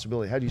totally a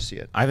possibility. How do you see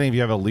it? I think if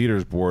you have a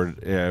leaders board,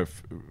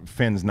 if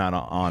Finn's not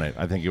on it,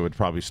 I think it would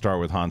probably start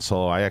with Han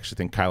Solo. I actually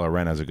think Kylo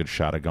Ren has a good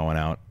shot at going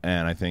out.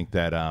 And I think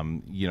that,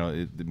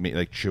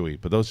 like Chewie.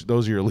 But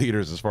those are your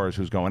leaders as far as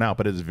who's going out.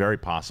 But it is very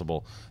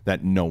possible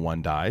that no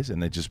one dies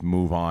and they just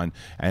move on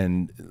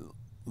and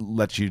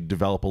let you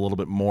develop a little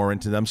bit more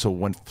into them. So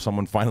when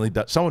someone finally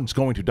does, someone's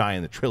going to die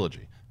in the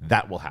trilogy.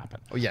 That will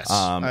happen. Oh, yes.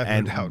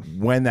 And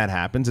when that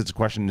happens, it's a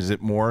question, is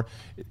it more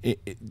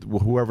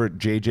whoever,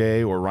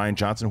 JJ or Rian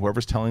Johnson,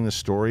 whoever's telling the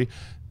story,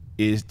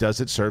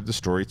 does it serve the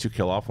story to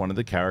kill off one of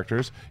the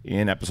characters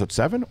in episode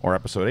 7 or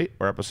episode 8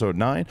 or episode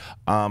 9?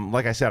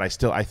 Like I said,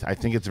 I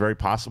think it's very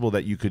possible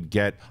that you could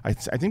get, I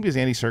think because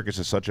Andy Serkis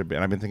is such a, and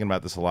I've been thinking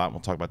about this a lot, and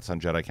we'll talk about this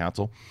on Jedi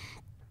Council,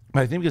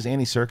 but I think because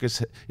Andy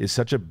Serkis is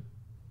such a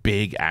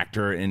big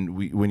actor,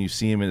 and when you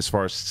see him as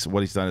far as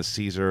what he's done as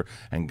Caesar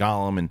and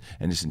Gollum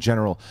and just in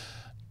general,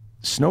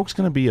 Snoke's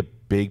going to be a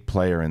big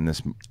player in this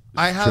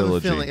I have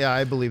trilogy. a feeling, yeah,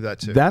 I believe that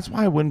too. That's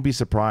why I wouldn't be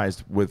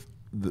surprised with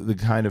the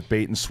kind of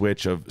bait and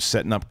switch of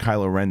setting up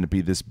Kylo Ren to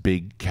be this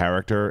big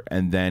character,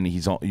 and then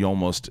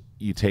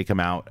you take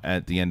him out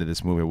at the end of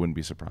this movie. I wouldn't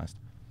be surprised.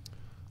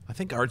 I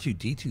think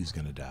R2-D2 is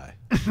going to die.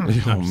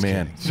 Oh,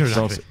 man.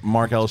 So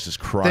Mark Ellis is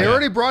crying. They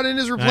already brought in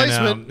his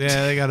replacement.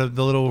 Yeah, they got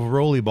the little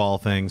rolly ball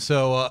thing.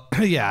 So,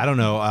 yeah, I don't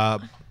know.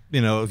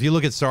 If you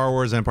look at Star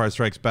Wars, Empire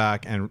Strikes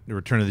Back, and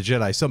Return of the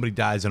Jedi, somebody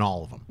dies in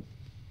all of them.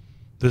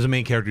 There's a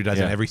main character who dies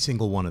in every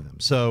single one of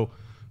them. So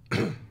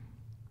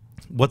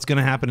what's going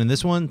to happen in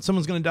this one?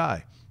 Someone's going to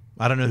die.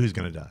 I don't know who's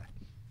going to die.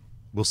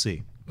 We'll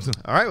see.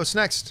 All right, what's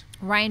next?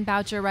 Ryan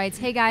Boucher writes,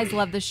 "Hey guys,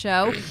 love the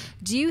show.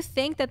 Do you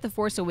think that The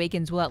Force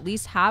Awakens will at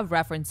least have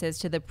references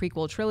to the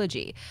prequel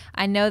trilogy?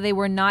 I know they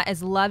were not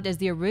as loved as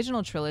the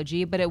original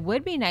trilogy, but it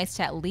would be nice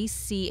to at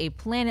least see a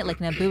planet like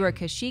Naboo or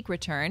Kashyyyk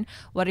return.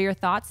 What are your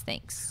thoughts?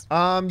 Thanks."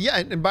 Yeah,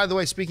 and by the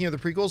way, speaking of the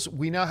prequels,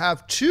 we now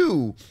have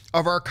 2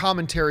 of our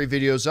commentary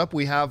videos up.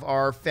 We have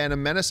our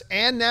Phantom Menace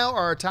and now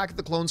our Attack of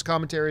the Clones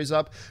commentaries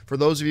up. For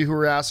those of you who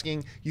are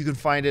asking, you can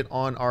find it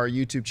on our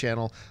YouTube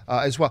channel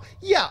as well.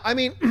 Yeah, I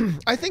mean,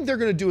 I think they're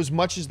going to do as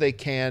much as they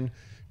can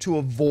to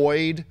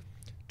avoid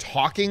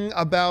talking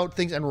about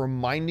things and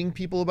reminding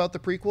people about the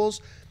prequels.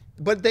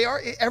 But they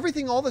are,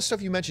 everything, all the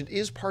stuff you mentioned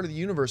is part of the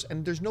universe,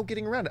 and there's no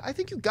getting around it. I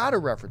think you've got to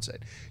reference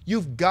it.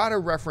 You've got to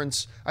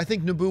reference, I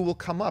think Naboo will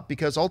come up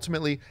because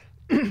ultimately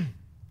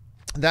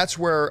that's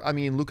where, I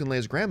mean, Luke and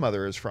Leia's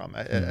grandmother is from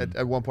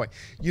at one point.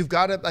 You've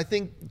got to, I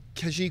think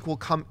Kashyyyk will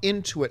come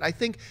into it. I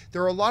think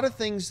there are a lot of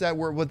things that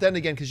were, well, then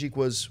again, Kashyyyk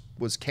was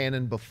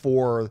canon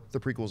before the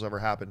prequels ever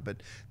happened, but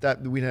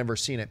that we'd never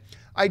seen it.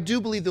 I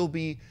do believe there'll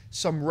be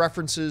some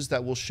references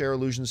that will share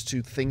allusions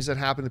to things that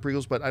happened in the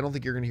prequels, but I don't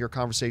think you're going to hear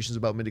conversations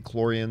about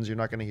midichlorians. You're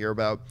not going to hear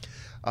about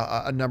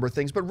a number of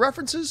things. But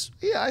references,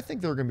 yeah, I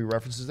think there are going to be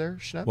references there.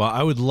 Schnepp? Well,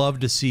 I would love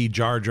to see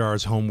Jar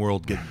Jar's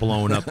homeworld get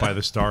blown up by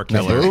the Star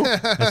Killer.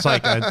 That's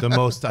like the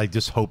most, I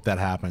just hope that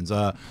happens.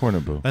 Poor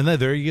Naboo. And then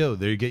there you go.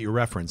 There you get your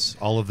reference.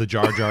 All of the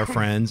Jar Jar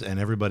friends and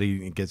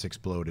everybody gets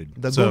exploded.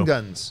 The boom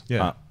guns.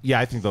 Yeah. Yeah,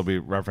 I think there'll be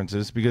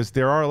references because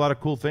there are a lot of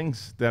cool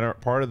things that are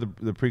part of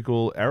the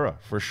prequel era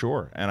for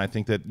sure. And I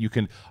think that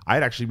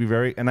I'd actually be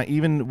very, and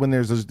even when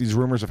there's these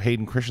rumors of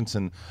Hayden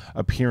Christensen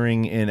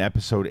appearing in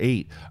episode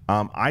 8,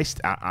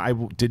 I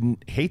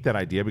didn't hate that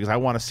idea because I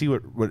want to see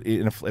what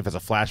if it's a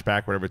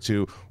flashback, whatever,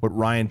 to what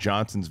Rian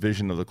Johnson's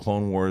vision of the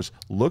Clone Wars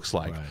looks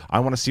like. Right. I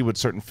want to see what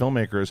certain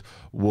filmmakers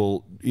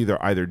will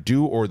either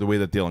do or the way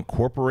that they'll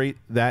incorporate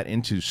that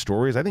into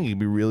stories. I think it'd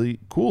be really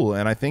cool.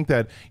 And I think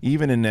that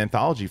even in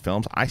anthology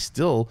films, I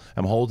still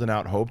am holding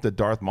out hope that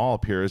Darth Maul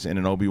appears in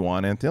an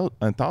Obi-Wan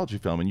anthology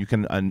film, and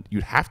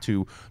you'd have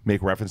to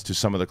make reference to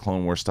some of the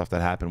Clone Wars stuff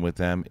that happened with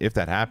them if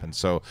that happens.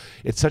 So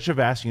it's such a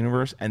vast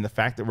universe, and the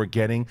fact that we're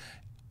getting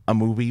a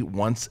movie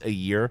once a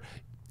year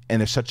and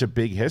there's such a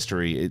big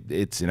history,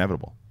 it's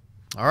inevitable.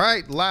 All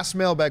right, last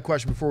mailbag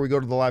question before we go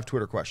to the live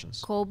Twitter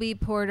questions. Colby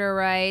Porter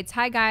writes,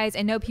 "Hi guys,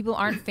 I know people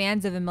aren't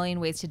fans of A Million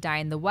Ways to Die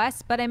in the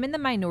West, but I'm in the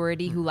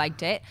minority who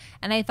liked it,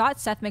 and I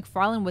thought Seth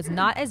MacFarlane was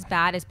not as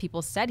bad as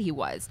people said he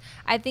was.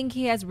 I think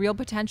he has real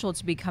potential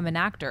to become an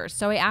actor.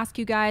 So I ask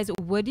you guys,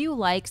 would you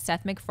like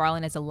Seth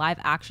MacFarlane as a live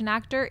action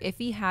actor if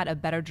he had a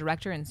better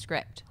director and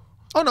script?"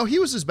 Oh no, he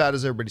was as bad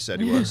as everybody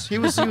said he was. He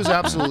was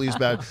absolutely as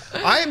bad.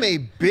 I am a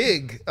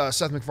big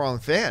Seth MacFarlane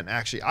fan.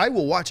 Actually, I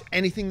will watch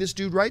anything this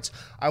dude writes.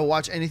 I will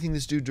watch anything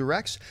this dude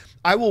directs.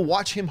 I will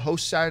watch him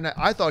host Saturday Night.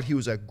 I thought he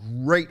was a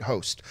great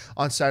host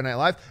on Saturday Night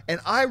Live, and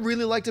I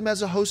really liked him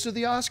as a host of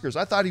the Oscars.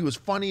 I thought he was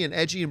funny and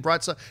edgy and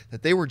brought something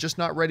that they were just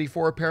not ready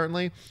for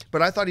apparently.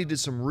 But I thought he did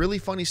some really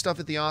funny stuff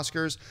at the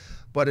Oscars.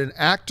 But an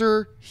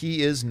actor,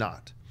 he is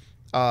not.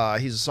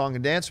 He's a song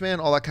and dance man,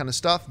 all that kind of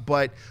stuff.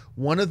 But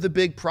one of the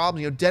big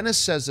problems, Dennis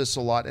says this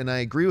a lot, and I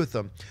agree with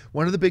him.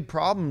 One of the big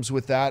problems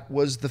with that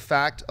was the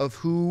fact of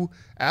who,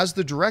 as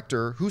the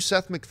director, who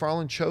Seth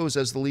MacFarlane chose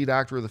as the lead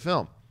actor of the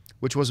film,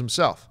 which was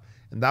himself.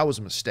 And that was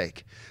a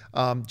mistake.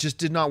 Just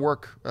did not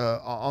work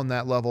on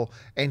that level.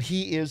 And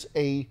he is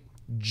a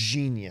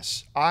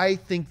genius. I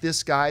think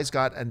this guy's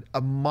got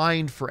a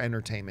mind for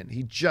entertainment.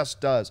 He just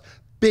does.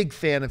 Big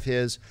fan of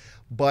his.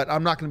 But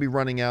I'm not going to be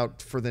running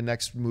out for the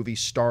next movie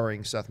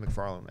starring Seth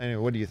MacFarlane.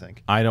 Anyway, what do you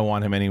think? I don't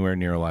want him anywhere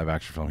near a live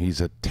action film.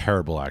 He's a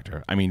terrible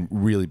actor. I mean,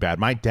 really bad.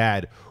 My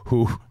dad,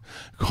 who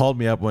called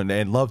me up one day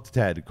and loved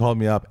Ted, called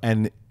me up,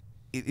 and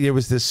there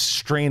was this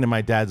strain in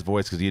my dad's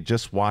voice because he had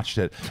just watched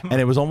it, and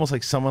it was almost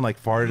like someone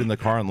like farted in the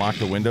car and locked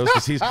the windows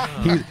because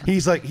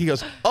he's like, he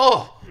goes,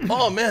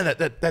 oh man,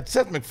 that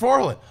Seth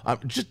MacFarlane,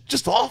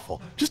 just awful,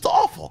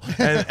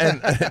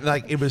 and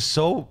like it was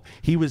so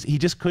he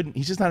just couldn't.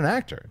 He's just not an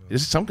actor.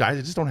 There's some guys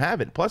that just don't have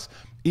it. Plus,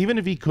 even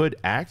if he could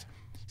act,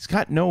 he's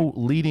got no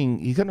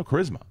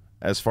charisma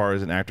as far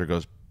as an actor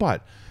goes.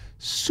 But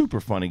super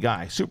funny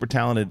guy, super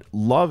talented,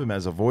 love him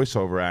as a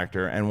voiceover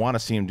actor, and want to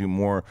see him do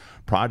more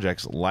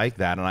projects like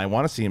that. And I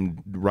want to see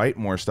him write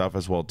more stuff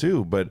as well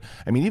too. But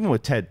I mean, even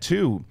with Ted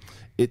 2,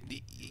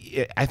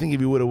 I think if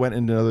he would have went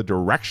in another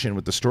direction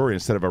with the story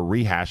instead of a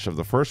rehash of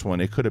the first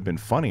one, it could have been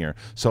funnier.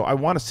 So I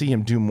want to see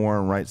him do more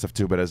and write stuff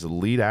too. But as a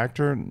lead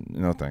actor,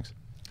 no thanks.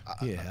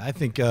 Yeah, I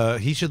think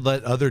he should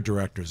let other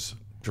directors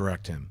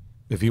direct him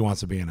if he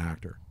wants to be an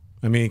actor.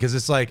 I mean, because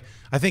it's like,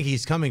 I think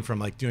he's coming from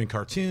like doing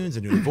cartoons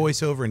and doing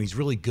voiceover, and he's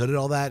really good at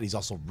all that. He's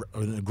also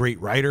a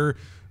great writer,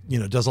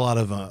 does a lot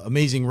of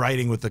amazing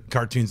writing with the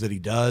cartoons that he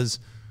does.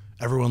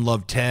 Everyone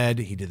loved Ted.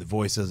 He did the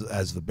voice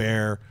as the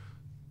bear.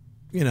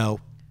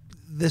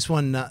 This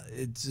one,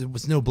 it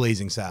was no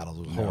Blazing Saddles.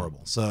 It was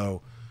horrible.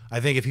 So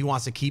I think if he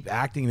wants to keep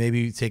acting,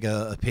 maybe take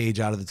a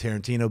page out of the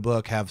Tarantino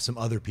book, have some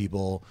other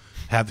people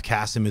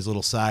cast him his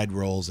little side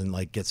roles, and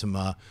like get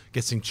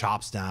some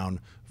chops down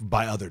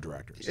by other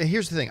directors. And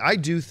here's the thing. I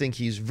do think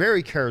he's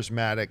very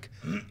charismatic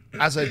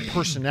as a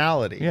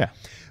personality. Yeah.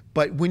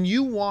 But when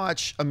you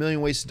watch A Million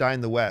Ways to Die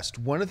in the West,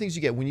 one of the things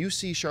you get when you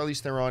see Charlize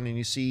Theron and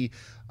you see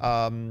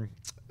who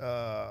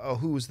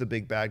was the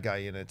big bad guy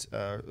in it?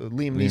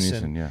 Liam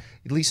Neeson.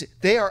 Yeah.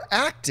 They are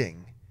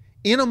acting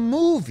in a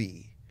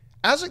movie.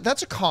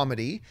 That's a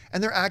comedy,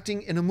 and they're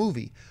acting in a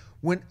movie.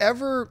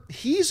 Whenever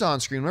he's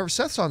on screen, whenever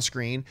Seth's on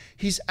screen,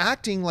 he's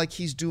acting like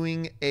he's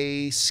doing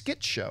a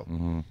skit show.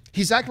 Mm-hmm.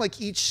 He's acting like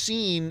each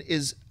scene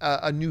is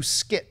a new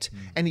skit,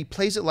 and he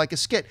plays it like a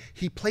skit.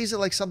 He plays it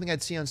like something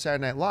I'd see on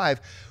Saturday Night Live,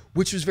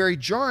 which was very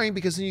jarring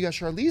because then you got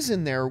Charlize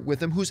in there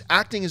with him who's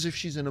acting as if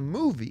she's in a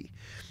movie.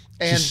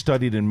 And she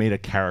studied and made a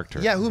character.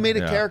 Yeah, who made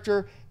a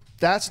character.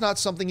 That's not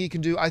something he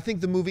can do. I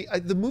think the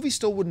movie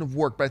still wouldn't have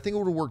worked, but I think it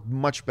would have worked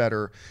much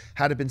better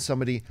had it been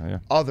somebody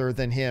other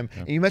than him. Yeah.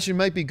 And you mentioned it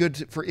might be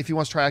good for if he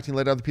wants to try acting,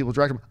 let other people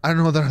direct him. I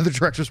don't know that other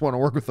directors want to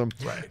work with him,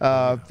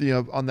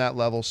 on that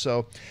level.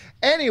 So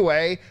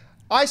anyway,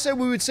 I said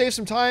we would save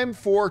some time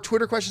for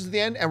Twitter questions at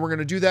the end, and we're going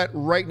to do that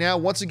right now.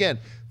 Once again,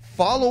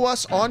 follow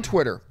us on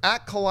Twitter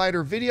at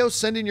Collider Video.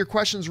 Send in your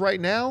questions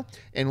right now,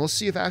 and we'll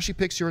see if Ashley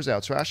picks yours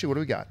out. So Ashley, what do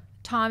we got?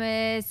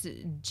 Thomas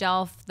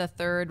Jelf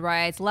III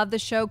writes, love the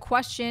show.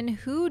 Question,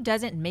 who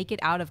doesn't make it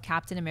out of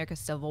Captain America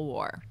Civil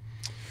War?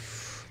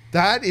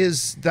 That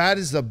is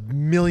a $1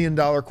 million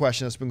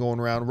question that's been going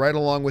around, right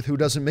along with who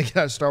doesn't make it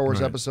out of Star Wars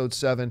Episode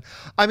 7.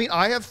 I mean,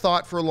 I have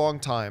thought for a long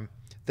time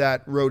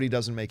that Rhodey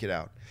doesn't make it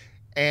out.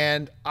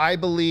 And I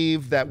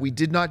believe that we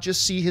did not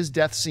just see his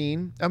death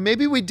scene.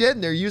 Maybe we did,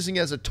 and they're using it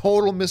as a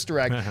total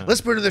misdirect.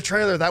 Let's put it in the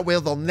trailer. That way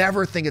they'll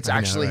never think it's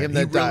actually him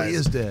that dies. He really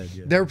is dead.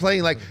 Yeah. They're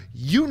playing like,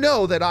 you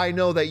know that I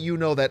know that you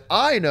know that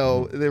I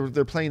know.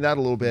 They're playing that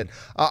a little bit.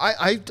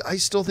 I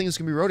still think it's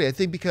going to be Rhodey. I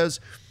think because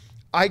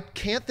I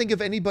can't think of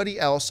anybody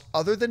else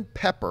other than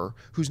Pepper,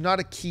 who's not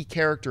a key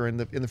character in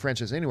the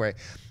franchise anyway.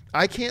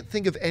 I can't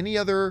think of any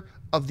other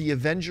of the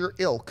Avenger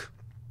ilk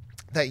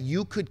that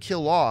you could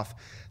kill off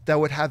that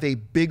would have a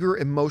bigger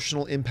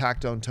emotional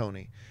impact on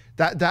Tony.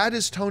 That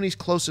is Tony's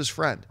closest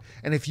friend.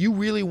 And if you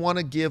really want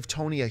to give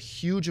Tony a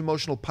huge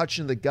emotional punch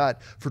in the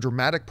gut for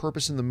dramatic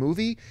purpose in the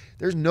movie,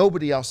 there's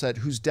nobody else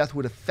whose death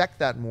would affect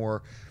that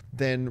more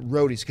than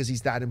Rhodey's, because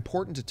he's that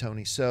important to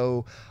Tony.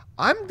 So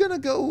I'm gonna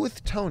go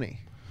with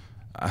Tony.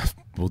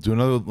 We'll do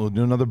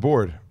another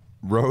board.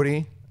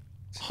 Rhodey,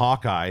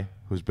 Hawkeye,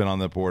 who's been on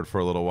the board for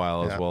a little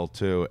while as well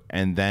too,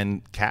 and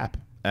then Cap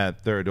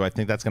at third. Do I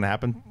think that's going to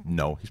happen?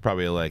 No, he's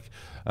probably like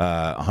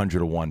 100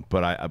 to 1.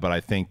 But I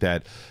think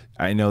that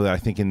I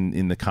think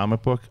in the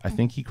comic book, I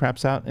think he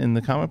craps out in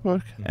the comic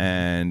book,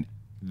 and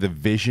the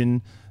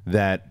vision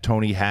that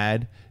Tony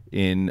had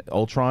in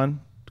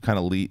Ultron kind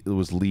of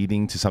was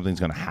leading to something's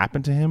going to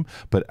happen to him,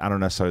 but I don't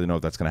necessarily know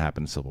if that's going to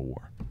happen in Civil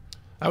War.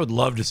 I would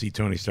love to see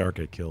Tony Stark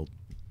get killed.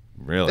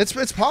 Really?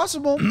 It's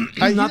possible.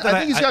 I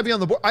think he's got to be on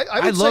the board.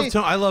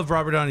 I love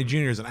Robert Downey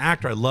Jr. as an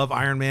actor. I love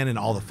Iron Man in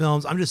all the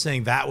films. I'm just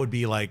saying that would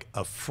be like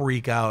a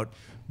freak out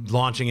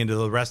launching into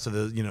the rest of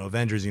the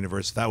Avengers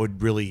universe. That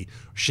would really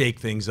shake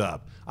things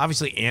up.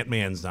 Obviously,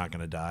 Ant-Man's not going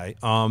to die.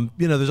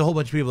 There's a whole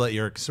bunch of people that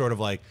you're sort of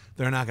like,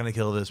 they're not going to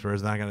kill this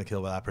person, they're not going to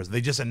kill that person.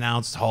 They just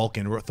announced Hulk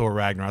and Thor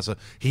Ragnarok, so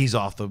he's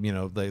off the,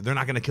 they're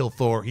not going to kill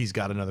Thor. He's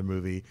got another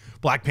movie.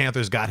 Black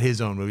Panther's got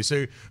his own movie.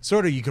 So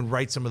sort of you can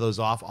write some of those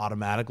off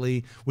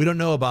automatically. We don't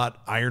know about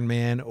Iron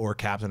Man or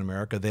Captain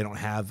America. They don't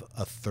have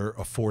a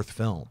fourth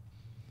film.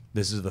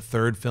 This is the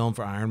third film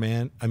for Iron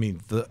Man. I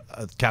mean,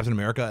 Captain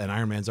America and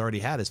Iron Man's already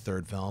had his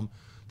third film.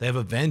 They have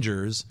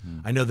Avengers.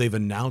 I know they've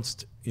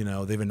announced,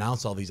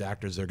 all these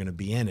actors that are going to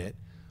be in it,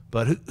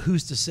 but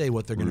who's to say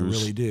what they're going to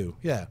really do?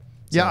 Yeah.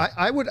 Yeah,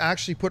 I would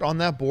actually put on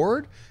that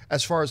board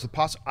as far as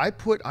I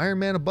put Iron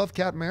Man above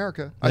Captain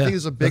America. I think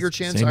there's a bigger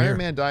chance Iron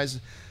Man dies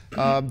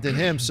than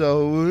him.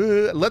 So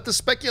let the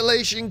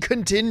speculation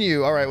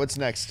continue. All right, what's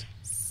next?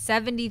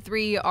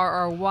 73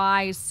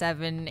 RRY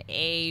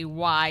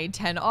 7AY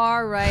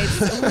 10R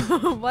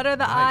writes, what are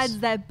the odds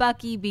that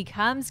Bucky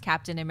becomes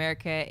Captain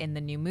America in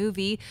the new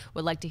movie?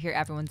 Would like to hear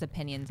everyone's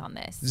opinions on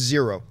this.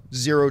 Zero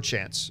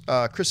chance.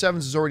 Chris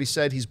Evans has already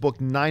said he's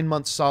booked 9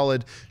 months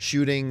solid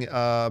shooting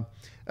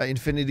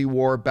Infinity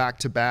War back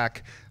to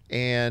back.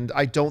 And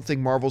I don't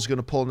think Marvel's going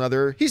to pull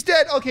another. He's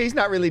dead. Okay, he's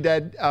not really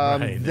dead.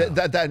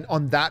 That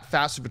on that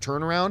fast of a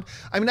turnaround.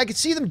 I mean, I could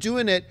see them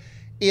doing it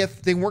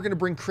if they weren't going to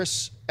bring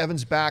Chris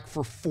Evans back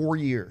for 4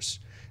 years.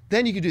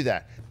 Then you could do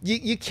that.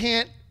 You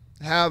can't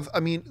have,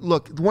 I mean,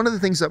 look, one of the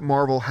things that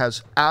Marvel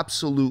has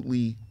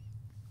absolutely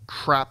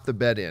crapped the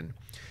bed in,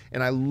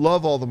 and I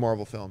love all the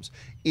Marvel films,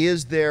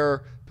 is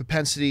their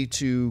propensity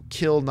to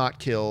kill, not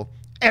kill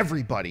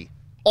everybody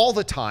all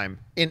the time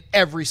in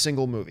every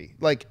single movie.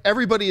 Like,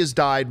 everybody has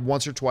died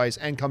once or twice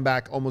and come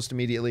back almost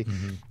immediately.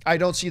 I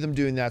don't see them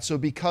doing that. So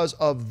because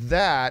of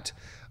that,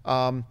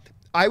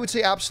 I would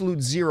say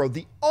absolute zero.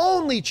 The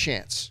only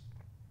chance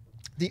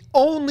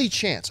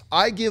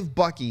I give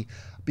Bucky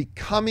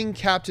becoming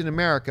Captain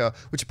America,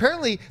 which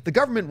apparently the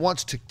government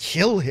wants to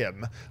kill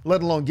him,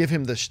 let alone give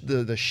him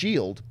the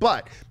shield.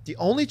 But the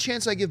only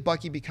chance I give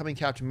Bucky becoming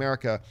Captain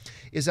America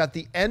is at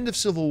the end of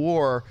Civil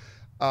War.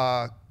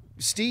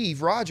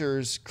 Steve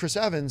Rogers, Chris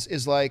Evans,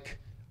 is like,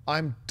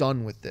 I'm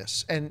done with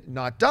this, and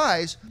not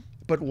dies,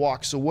 but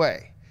walks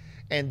away.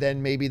 And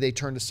then maybe they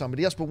turn to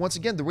somebody else. But once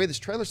again, the way this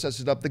trailer sets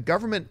it up, the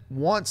government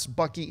wants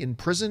Bucky in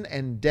prison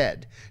and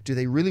dead. Do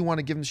they really want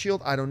to give him the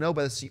shield? I don't know,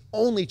 but it's the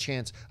only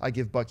chance I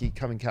give Bucky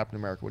coming Captain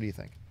America. What do you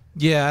think?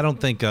 Yeah, I don't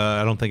think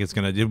it's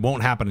gonna. It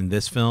won't happen in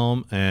this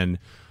film, and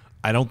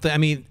I don't think. I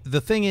mean,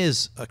 the thing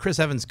is, Chris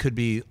Evans could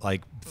be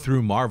like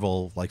through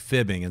Marvel, like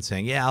fibbing and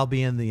saying, "Yeah, I'll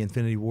be in the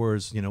Infinity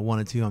Wars, 1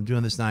 and 2. I'm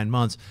doing this 9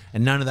 months,"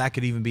 and none of that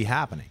could even be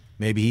happening.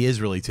 Maybe he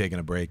is really taking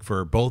a break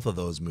for both of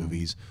those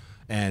movies,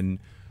 and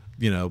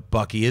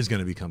Bucky is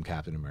going to become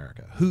Captain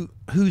America.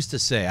 Who's to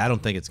say? I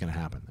don't think it's going to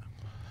happen, though.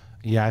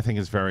 Yeah, I think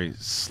it's very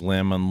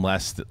slim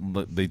unless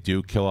they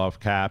do kill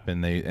off Cap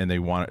and they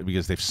want it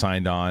because they've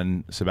signed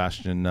on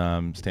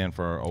Sebastian Stan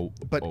for a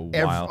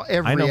while.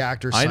 Every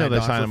actor signed on for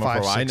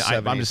 5, 6,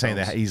 7, I'm just saying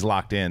that he's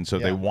locked in, so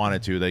if they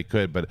wanted to, they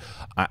could. But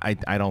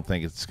I don't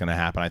think it's going to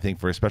happen. I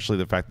think especially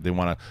the fact that they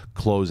want to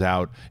close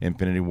out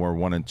Infinity War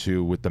 1 and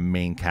 2 with the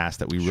main cast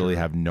that we really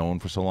have known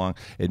for so long,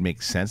 it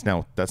makes sense.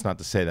 Now, that's not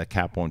to say that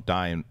Cap won't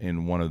die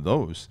in one of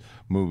those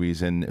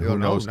movies, and who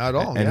knows? Not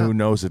all, and who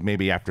knows if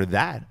maybe after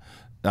that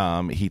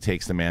he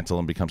takes the mantle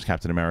and becomes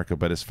Captain America.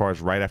 But as far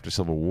as right after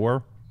Civil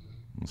War,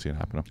 we'll see it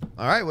happen.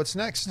 All right, what's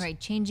next? All right,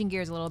 changing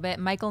gears a little bit.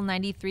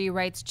 Michael93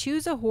 writes,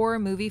 choose a horror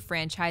movie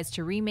franchise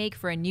to remake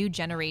for a new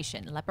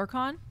generation.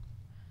 Leprechaun?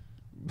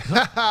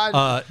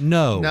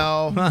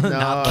 No.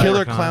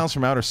 Killer Clowns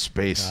from Outer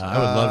Space. I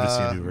would love to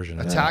see a new version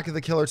of Attack of the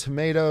Killer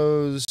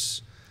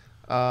Tomatoes.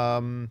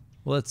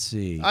 Let's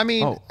see. I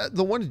mean,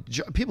 the one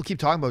people keep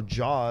talking about,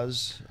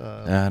 Jaws.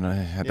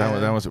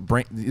 That was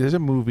Brain. There's a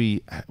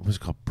movie. What was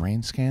it called?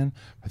 Brain Scan.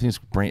 I think it's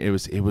Brain. It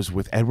was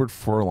with Edward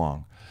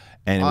Furlong.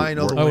 And I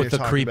know with the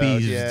creepy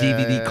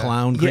DVD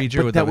clown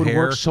creature with that the would hair.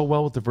 work so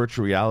well with the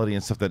virtual reality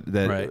and stuff.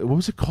 That what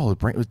was it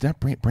called? Was that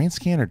Brain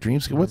Scan or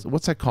Dream Scan?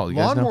 What's that called?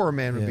 Lawnmower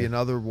Man would be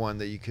another one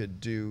that you could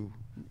do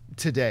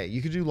today.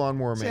 You could do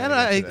Lawnmower Man.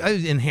 I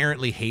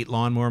inherently hate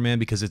Lawnmower Man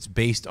because it's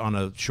based on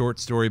a short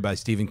story by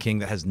Stephen King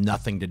that has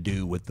nothing to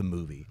do with the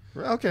movie.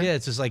 Okay. Yeah,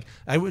 it's just like,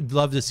 I would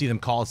love to see them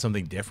call it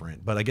something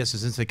different, but I guess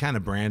since they kind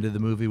of branded the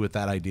movie with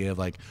that idea of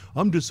like,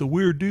 I'm just a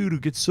weird dude who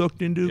gets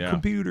sucked into a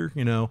computer,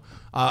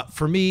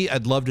 for me,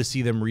 I'd love to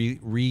see them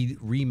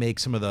remake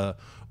some of the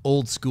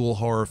old school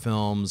horror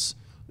films,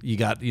 You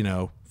got,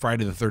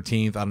 Friday the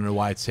 13th. I don't know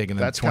why it's taken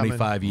them That's 25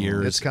 coming.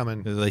 years. It's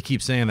coming. They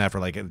keep saying that for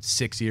like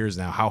 6 years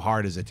now. How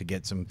hard is it to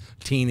get some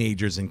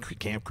teenagers in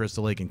Camp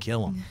Crystal Lake and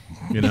kill them?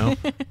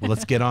 Well,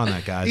 let's get on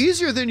that, guys.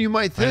 Easier than you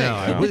might think.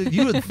 I know.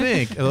 You would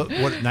think.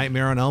 What,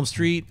 Nightmare on Elm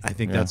Street? I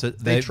think that's it.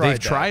 They've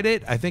tried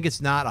it. I think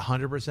it's not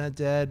 100%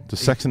 dead.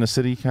 Does Sex and the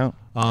City count?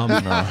 No.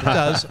 It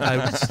does.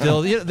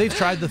 They've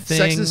tried the Thing.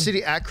 Sex and the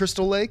City at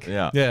Crystal Lake?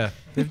 Yeah.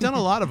 They've done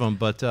a lot of them,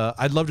 but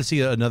I'd love to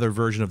see another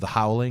version of The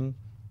Howling.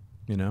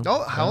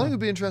 Oh, Howling would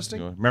be interesting.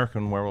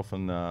 American Werewolf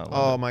and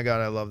oh my God,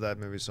 I love that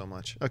movie so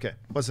much. Okay,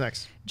 what's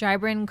next?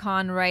 Jibrin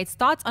Khan writes,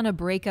 thoughts on a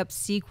breakup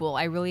sequel?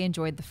 I really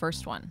enjoyed the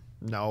first one.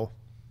 No.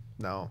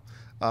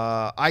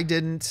 I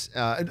didn't.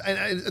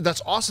 And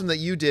that's awesome that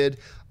you did.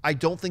 I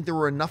don't think there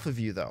were enough of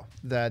you though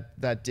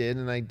that did,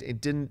 and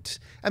it didn't.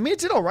 I mean, it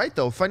did all right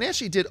though.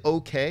 Financially, it did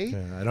okay.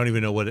 Yeah, I don't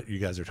even know what you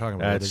guys are talking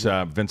about. It's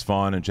Vince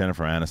Vaughn and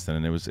Jennifer Aniston,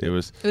 and it was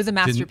a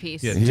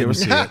masterpiece. It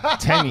was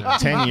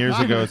 10 years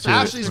ago too.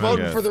 Ashley's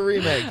voting for the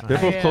remake. They're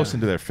both close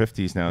into their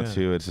 50s now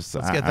too. It's just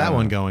let's get that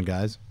one going,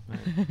 guys.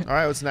 All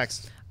right, what's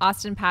next?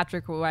 Austin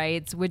Patrick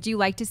writes, would you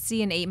like to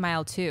see an 8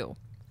 Mile 2?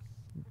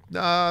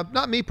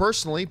 Not me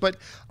personally, but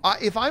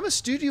if I'm a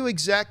studio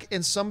exec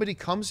and somebody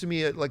comes to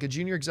me, like a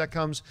junior exec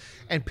comes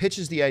and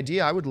pitches the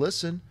idea, I would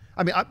listen.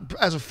 I mean,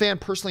 as a fan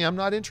personally, I'm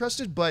not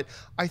interested, but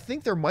I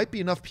think there might be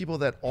enough people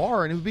that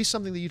are, and it would be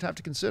something that you'd have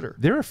to consider.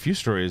 There are a few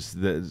stories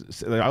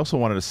that I also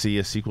wanted to see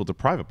a sequel to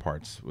Private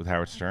Parts with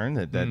Howard Stern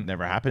that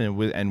never happened,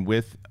 and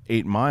with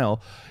 8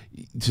 Mile,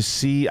 to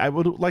see, I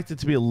would like it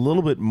to be a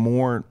little bit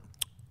more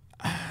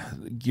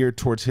geared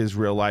towards his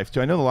real life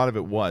too. I know a lot of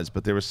it was,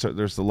 but there's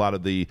a lot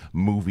of the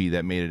movie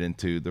that made it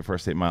into the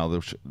first 8 Mile,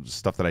 the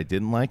stuff that I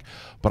didn't like.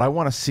 But I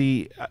want to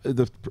see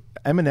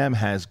Eminem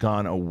has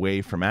gone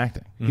away from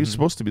acting. He was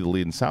supposed to be the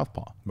lead in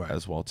Southpaw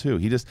as well too.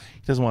 He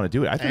doesn't want to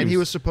do it. I think he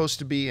was supposed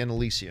to be in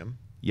Elysium.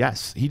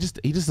 Yes, he just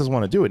doesn't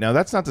want to do it. Now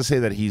that's not to say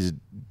that he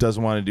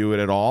doesn't want to do it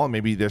at all.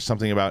 Maybe there's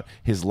something about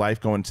his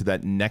life going to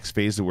that next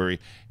phase where he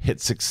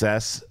hits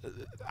success.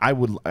 I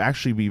would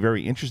actually be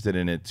very interested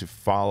in it to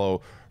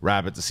follow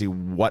Rabbit to see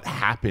what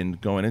happened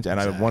going into, and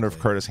I wonder if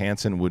Curtis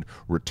Hanson would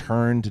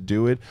return to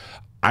do it.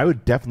 I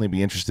would definitely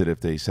be interested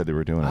if they said they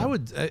were doing it. I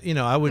would,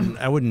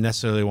 I wouldn't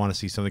necessarily want to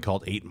see something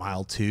called 8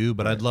 Mile 2,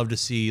 but I'd love to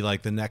see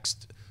like the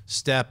next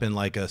step in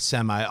like a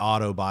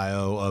semi-auto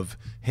bio of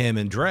him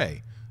and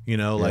Dre.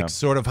 Like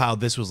sort of how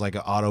this was like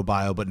an auto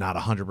bio, but not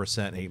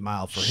 100% 8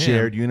 Mile for him.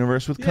 Shared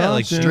universe with Compton.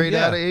 Like straight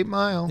out of 8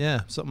 Mile.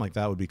 Yeah, something like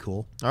that would be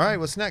cool. All right,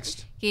 what's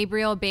next?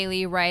 Gabriel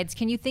Bailey writes,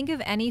 can you think of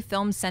any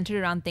films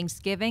centered around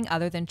Thanksgiving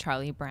other than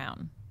Charlie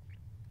Brown?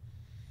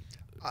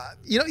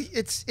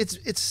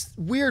 It's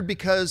weird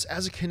because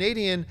as a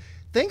Canadian,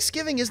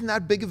 Thanksgiving isn't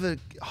that big of a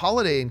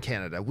holiday in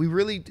Canada. We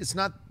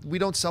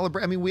don't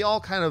celebrate. I mean, we all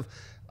kind of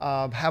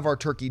have our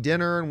turkey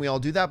dinner and we all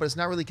do that, but it's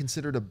not really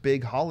considered a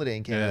big holiday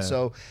in Canada. Yeah.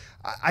 So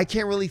I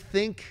can't really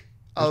think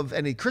of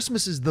any.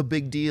 Christmas is the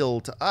big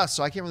deal to us,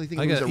 so I can't really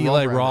think of it.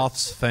 Eli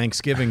Roth's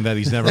Thanksgiving that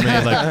he's never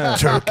made, like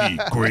turkey,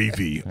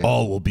 gravy,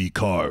 all will be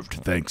carved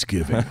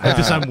Thanksgiving.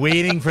 I'm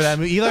waiting for that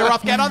movie. Eli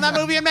Roth, get on that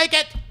movie and make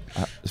it.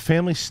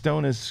 Family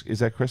Stone is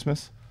that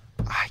Christmas?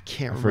 I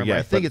can't remember.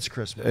 I think it's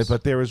Christmas.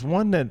 But there was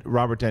one that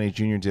Robert Downey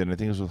Jr. did, and I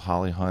think it was with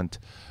Holly Hunt.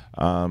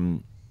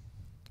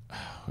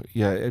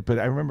 Yeah, but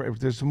I remember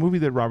there's a movie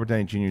that Robert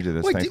Downey Jr. did.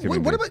 That's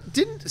Thanksgiving. What about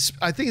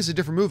I think it's a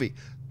different movie.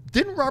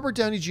 Didn't Robert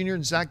Downey Jr.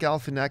 and Zach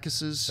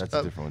Galifianakis? That's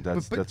a different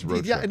one. That's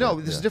Road yeah, Trip, no,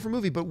 this is a different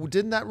movie. But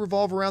didn't that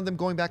revolve around them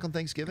going back on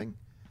Thanksgiving?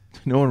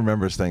 No one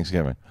remembers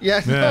Thanksgiving.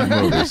 Yeah,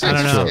 movies. I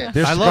don't know.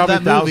 There's I love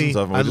that movie.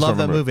 Of them. I love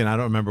that movie, and I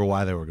don't remember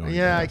why they were going.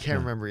 Yeah, I can't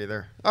remember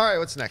either. All right,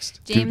 what's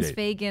next? James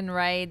Fagan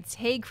writes,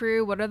 "Hey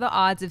crew, what are the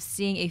odds of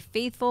seeing a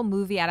faithful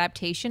movie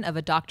adaptation of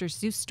a Dr.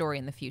 Seuss story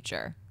in the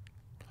future?"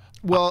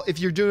 Well, if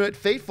you're doing it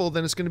faithful,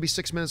 then it's going to be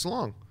 6 minutes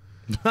long.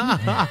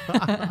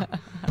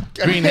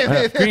 Green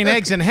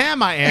eggs and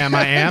ham. I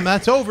am.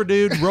 That's over,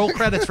 dude. Roll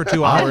credits for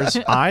 2 hours.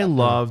 I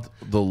loved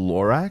the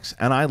Lorax,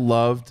 and I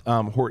loved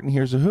Horton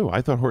Hears a Who.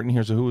 I thought Horton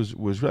Hears a Who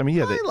was. I mean,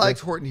 yeah, I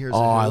liked Horton Hears a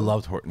Who. Oh, I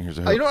loved Horton Hears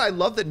a Who. You know what I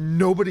love that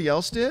nobody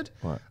else did?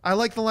 What? I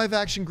like the live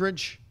action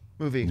Grinch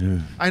movie.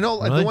 I know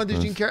the one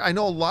that Gene Carrey. I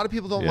know a lot of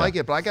people don't like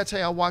it, but I got to tell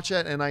you, I'll watch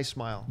it and I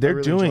smile. They're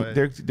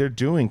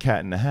doing Cat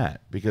in the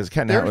Hat because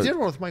Cat in the Hat. They did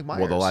one with Mike Myers.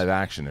 Well, the live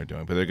action they're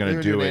doing, but they're going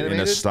to do it in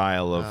a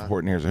style of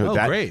Horton Hears a Who.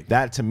 Great.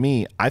 That to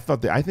me, I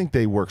think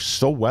they work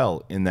so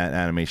well in that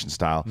animation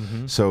style.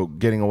 So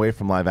getting away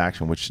from live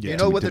action, which you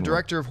know what the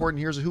director of Horton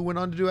Hears a Who went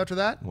on to do after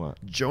that? What?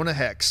 Jonah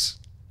Hex.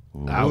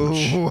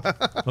 Ouch.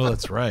 Oh,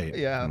 that's right.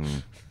 Yeah.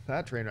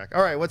 That train wreck.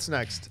 All right, what's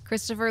next?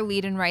 Christopher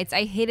Leeden writes,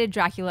 "I hated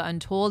Dracula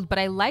Untold, but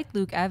I like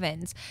Luke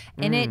Evans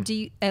in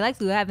it. I like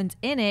Luke Evans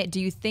in it. Do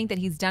you think that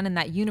he's done in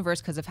that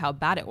universe because of how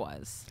bad it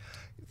was?"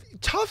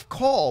 Tough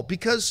call,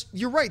 because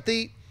you're right.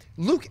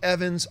 Luke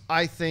Evans,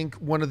 I think,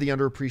 one of the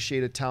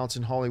underappreciated talents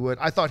in Hollywood.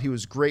 I thought he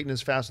was great in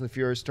his Fast and the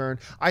Furious turn.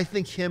 I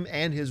think him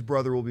and his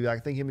brother will be back.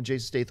 I think him and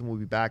Jason Statham will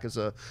be back as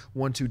a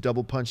 1-2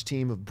 double punch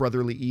team of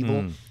brotherly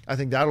evil. I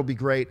think that'll be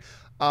great.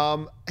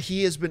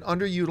 He has been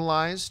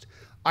underutilized.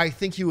 I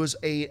think he was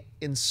a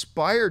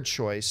inspired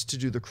choice to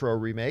do the Crow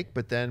remake,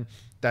 but then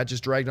that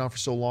just dragged on for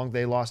so long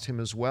they lost him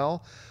as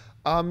well.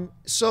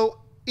 So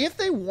if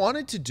they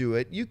wanted to do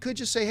it, you could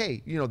just say,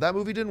 hey, you know, that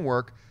movie didn't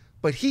work,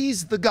 but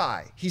he's the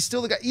guy. He's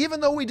still the guy. Even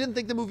though we didn't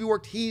think the movie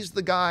worked, he's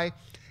the guy.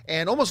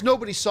 And almost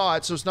nobody saw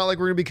it, so it's not like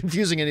we're going to be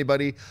confusing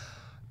anybody.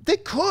 They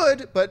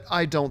could, but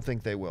I don't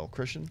think they will.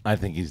 Kristian? I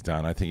think he's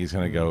done. I think he's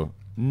going to go,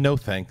 no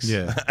thanks.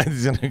 Yeah.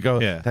 He's going to go,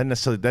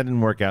 that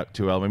didn't work out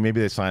too well. I mean, maybe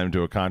they signed him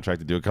to a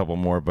contract to do a couple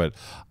more, but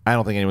I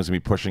don't think anyone's going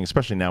to be pushing,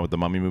 especially now with the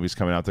Mummy movies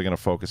coming out. They're going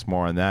to focus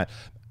more on that.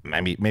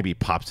 Maybe he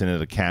pops in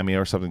at a cameo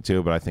or something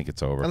too, but I think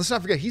it's over. And let's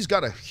not forget, he's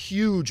got a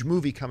huge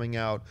movie coming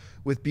out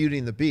with Beauty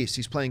and the Beast.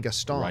 He's playing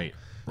Gaston. Right.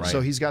 So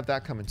he's got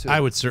that coming too. I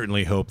would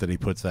certainly hope that he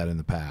puts that in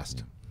the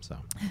past. So,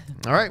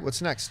 all right,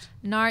 what's next?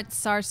 Nart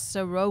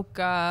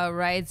Sarsaroka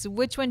writes,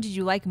 which one did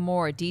you like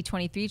more,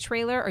 D23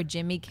 trailer or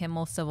Jimmy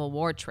Kimmel Civil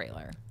War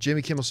trailer?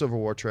 Jimmy Kimmel Civil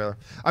War trailer.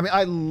 I mean,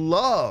 I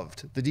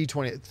loved the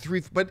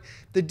D23, but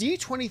the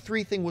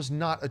D23 thing was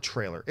not a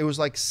trailer. It was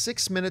like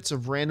 6 minutes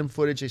of random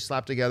footage they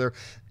slapped together,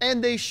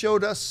 and they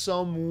showed us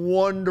some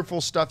wonderful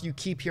stuff. You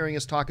keep hearing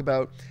us talk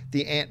about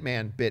the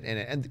Ant-Man bit in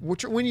it, and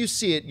when you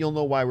see it, you'll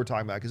know why we're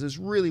talking about it, because it's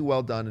really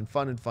well done and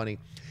fun and funny.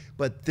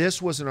 But this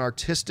was an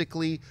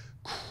artistically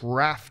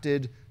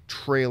crafted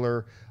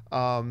trailer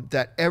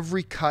that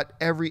every cut,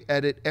 every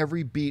edit,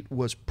 every beat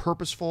was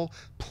purposeful,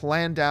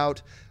 planned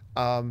out.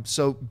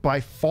 So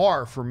by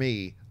far for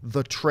me,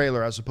 the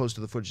trailer as opposed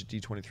to the footage at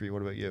D23.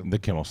 What about you? The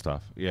Kimmel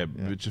stuff. Yeah,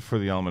 just for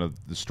the element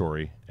of the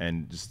story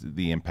and just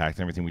the impact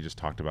and everything we just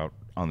talked about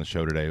on the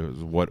show today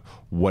was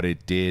what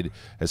it did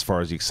as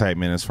far as the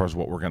excitement, as far as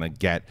what we're going to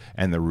get,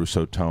 and the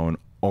Russo tone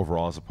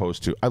overall, as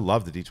opposed to, I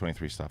love the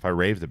D23 stuff. I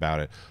raved about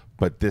it.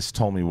 But this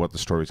told me what the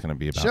story was going to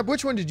be about. Shep,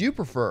 which one did you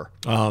prefer?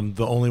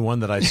 The only one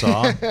that I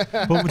saw.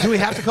 But do we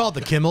have to call it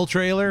the Kimmel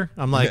trailer?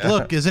 I'm like,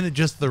 look, isn't it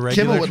just the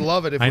regular? Kimmel would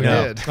love it if we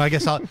did. I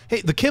guess hey,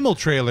 the Kimmel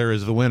trailer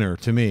is the winner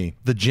to me.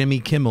 The Jimmy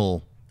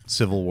Kimmel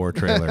Civil War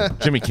trailer.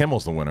 Jimmy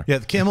Kimmel's the winner. Yeah,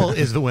 Kimmel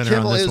is the winner.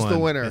 Kimmel on this is one. the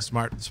winner. Yeah,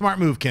 smart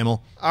move,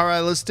 Kimmel. All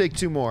right, let's take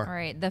two more. All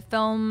right, the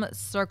Film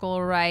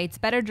Circle writes,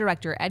 better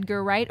director,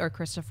 Edgar Wright or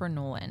Christopher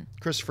Nolan?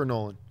 Christopher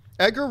Nolan.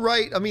 Edgar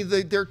Wright, I mean,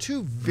 they're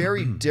two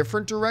very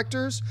different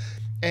directors.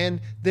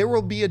 And there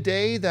will be a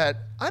day that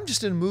I'm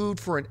just in the mood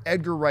for an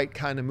Edgar Wright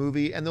kind of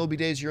movie, and there'll be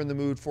days you're in the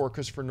mood for a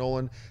Christopher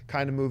Nolan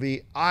kind of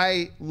movie.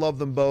 I love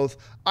them both.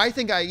 I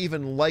think I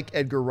even like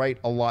Edgar Wright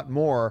a lot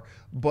more,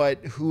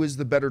 but who is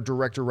the better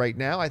director right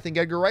now? I think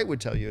Edgar Wright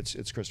would tell you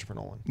it's Christopher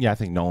Nolan. Yeah, I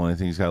think Nolan, I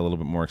think he's got a little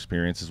bit more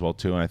experience as well,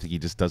 too, and I think he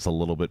just does a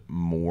little bit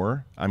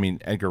more. I mean,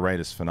 Edgar Wright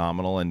is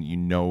phenomenal, and you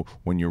know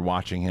when you're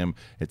watching him,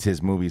 it's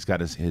his movie. He's got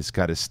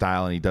his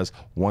style, and he does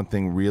one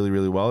thing really,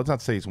 really well. It's not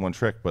to say he's one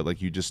trick, but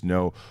like you just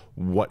know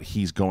what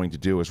he's going to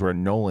do, is where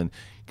Nolan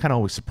kind of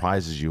always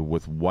surprises you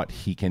with what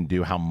he can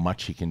do, how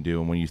much he can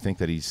do, and when you think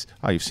that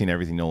you've seen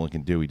everything Nolan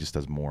can do, he just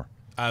does more.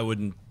 I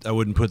wouldn't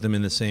put them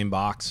in the same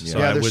box. Yeah, So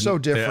they're so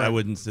different. I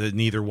wouldn't.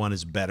 Neither one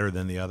is better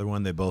than the other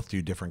one. They both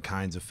do different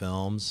kinds of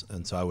films,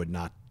 and so I would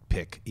not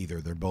pick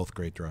either. They're both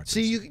great directors.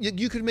 See,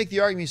 you could make the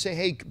argument, you say,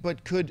 hey,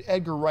 but could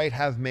Edgar Wright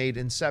have made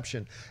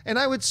Inception? And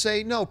I would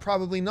say, no,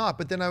 probably not.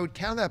 But then I would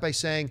counter that by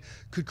saying,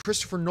 could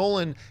Christopher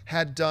Nolan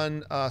had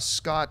done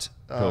Scott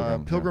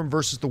Pilgrim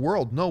versus the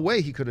World? No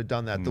way he could have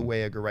done that the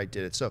way Edgar Wright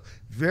did it. So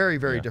very,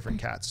 very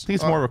different cats. I think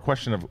it's more of a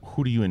question of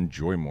who do you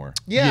enjoy more?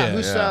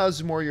 Whose style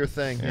is more your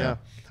thing? Yeah.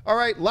 All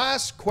right,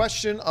 last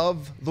question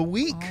of the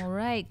week. All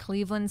right,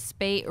 Cleveland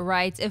Spate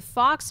writes, if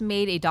Fox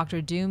made a Doctor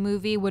Doom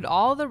movie, would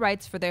all the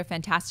rights for their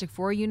Fantastic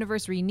Four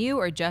universe renew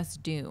or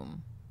just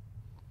Doom?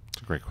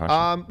 It's a great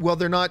question. Well,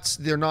 they're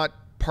not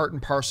part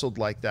and parceled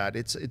like that.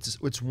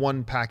 It's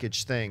one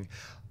package thing.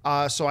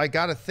 So I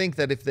got to think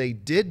that if they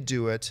did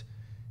do it,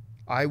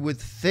 I would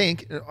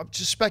think, I'm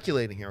just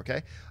speculating here,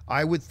 okay?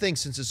 I would think,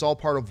 since it's all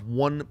part of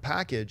one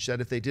package, that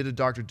if they did a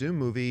Doctor Doom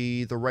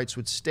movie, the rights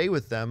would stay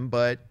with them.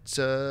 But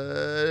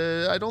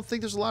I don't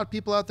think there's a lot of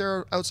people out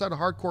there outside of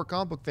hardcore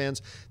comic book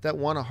fans that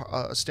want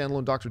a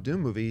standalone Doctor Doom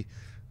movie.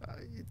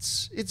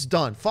 It's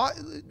done.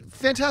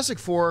 Fantastic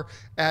Four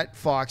at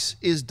Fox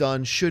is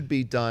done, should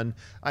be done.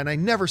 And I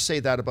never say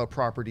that about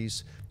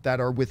properties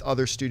that are with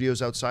other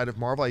studios outside of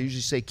Marvel. I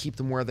usually say keep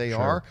them where they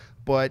are.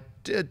 But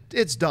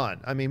it's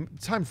done. I mean,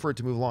 time for it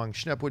to move along.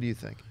 Schnepp, what do you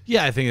think?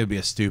 Yeah, I think it'd be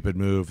a stupid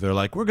move. They're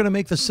like, we're going to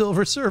make the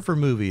Silver Surfer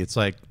movie. It's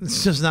like,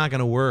 it's just not going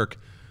to work.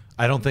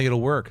 I don't think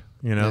it'll work.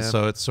 You know,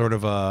 so it's sort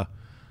of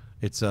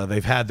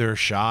they've had their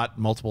shot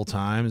multiple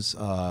times,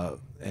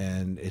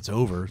 and it's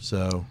over.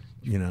 So,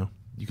 you know.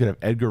 You could have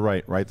Edgar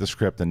Wright write the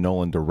script and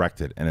Nolan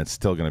direct it, and it's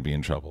still going to be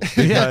in trouble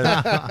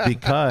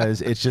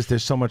because it's just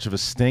there's so much of a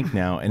stink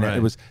now, and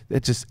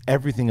it's just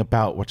everything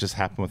about what just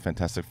happened with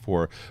Fantastic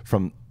Four,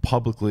 from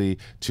publicly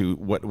to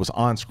what was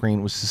on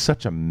screen, was just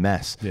such a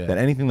mess that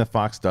anything that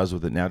Fox does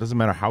with it now, it doesn't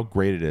matter how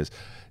great it is,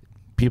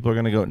 people are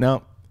going to go,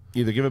 no,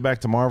 either give it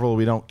back to Marvel or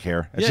we don't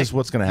care. It's just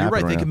what's going to happen.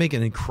 You're right. They now. can make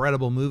an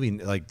incredible movie,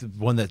 like the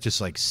one that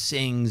just like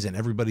sings and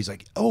everybody's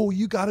like, "Oh,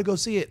 you got to go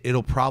see it."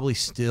 It'll probably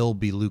still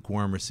be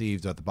lukewarm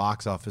received at the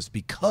box office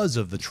because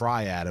of the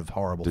triad of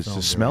horrible films. There's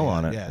a smell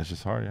on it. Yeah. It's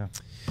just hard. Yeah.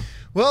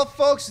 Well,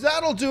 folks,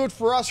 that'll do it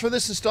for us for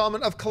this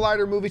installment of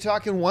Collider Movie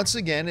Talk. And once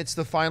again, it's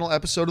the final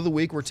episode of the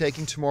week. We're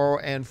taking tomorrow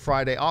and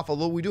Friday off,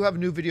 although we do have a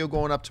new video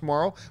going up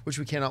tomorrow, which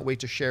we cannot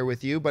wait to share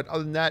with you. But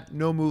other than that,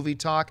 no movie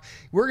talk.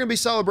 We're going to be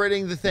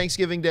celebrating the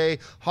Thanksgiving Day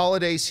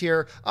holidays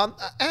here.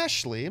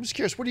 Ashley, I'm just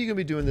curious, what are you going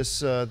to be doing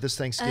this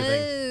Thanksgiving?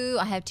 Oh,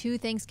 I have 2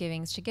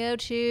 Thanksgivings to go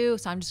to,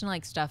 so I'm just going to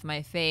like stuff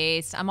my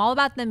face. I'm all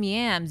about them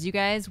yams. You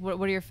guys, what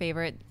are your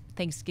favorite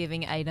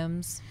Thanksgiving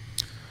items?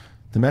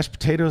 The mashed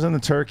potatoes and the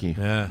turkey.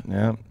 Yeah.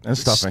 And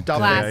stuffing.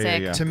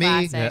 Classic. To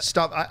me, Classic.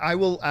 stuff. I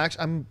will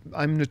actually.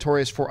 I'm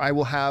notorious for. I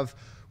will have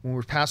when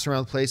we're passing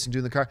around the place and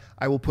doing the car.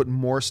 I will put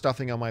more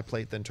stuffing on my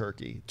plate than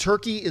turkey.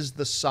 Turkey is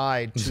the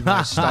side to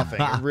my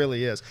stuffing. It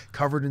really is,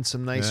 covered in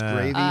some nice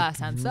gravy.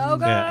 Sounds so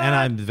good. Yeah, and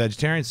I'm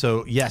vegetarian,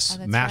 so yes,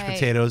 that's mashed right.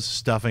 potatoes,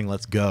 stuffing.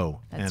 Let's go.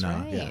 That's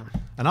and, right. Yeah.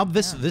 And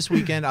this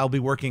weekend I'll be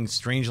working,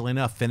 strangely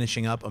enough,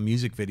 finishing up a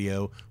music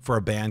video for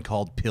a band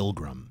called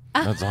Pilgrim.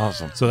 That's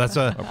awesome. So that's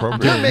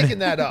appropriate. You're making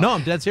that up. No,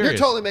 I'm dead serious. You're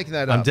totally making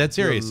that up. I'm dead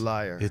serious. You're a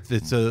liar.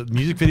 It's a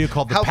music video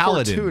called The How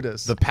Paladin.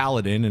 fortuitous. The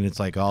Paladin, and it's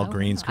like all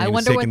green screen. I It's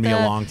wonder taken what me a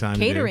the long time to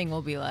do. catering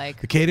will be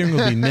like. The catering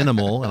will be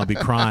minimal, and I'll be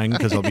crying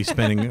because I'll be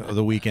spending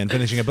the weekend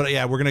finishing it. But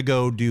yeah, we're gonna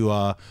go do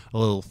a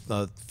little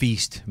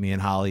feast, me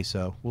and Holly.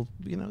 So we'll,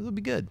 it'll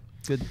be good.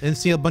 Good, and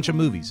see a bunch of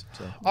movies.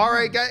 So. All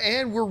right, guys,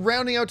 and we're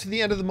rounding out to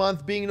the end of the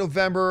month, being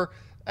November,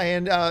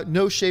 and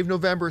No Shave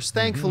November,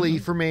 thankfully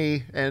for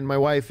me and my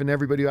wife and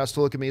everybody who has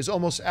to look at me, is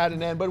almost at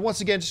an end. But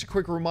once again, just a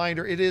quick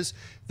reminder, it is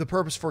the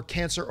purpose for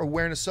cancer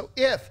awareness. So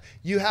if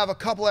you have a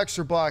couple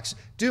extra bucks,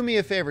 do me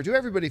a favor, do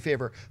everybody a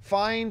favor,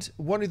 find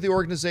one of the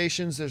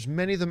organizations, there's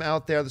many of them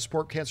out there that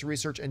support cancer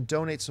research, and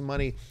donate some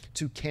money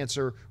to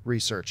cancer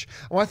research.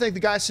 I want to thank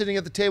the guy sitting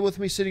at the table with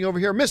me, sitting over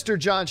here, Mr.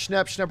 Jon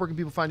Schnepp. Schnepp, where can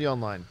people find you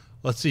online?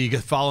 Let's see. You can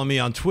follow me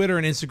on Twitter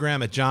and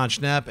Instagram at Jon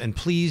Schnepp. And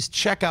please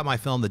check out my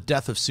film, The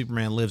Death of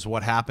Superman Lives,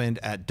 What Happened,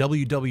 at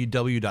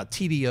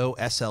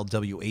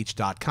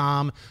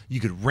www.tdoslwh.com. You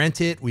could rent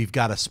it. We've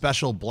got a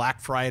special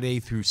Black Friday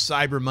through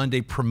Cyber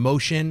Monday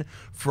promotion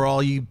for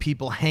all you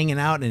people hanging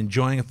out and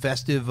enjoying a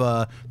festive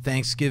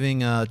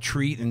Thanksgiving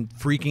treat and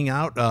freaking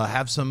out.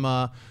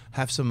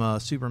 Have some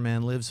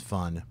Superman Lives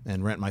fun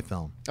and rent my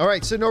film. All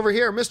right, sitting over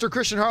here, Mr.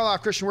 Kristian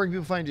Harloff. Kristian, where can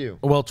people find you?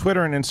 Well,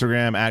 Twitter and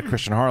Instagram at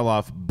Kristian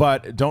Harloff.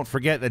 But don't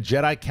forget the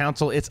Jedi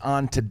Council. It's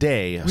on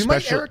today. We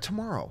might air it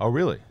tomorrow. Oh,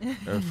 really?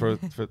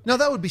 No,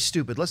 that would be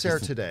stupid. Let's air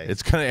it today.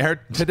 It's going to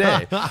air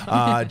today.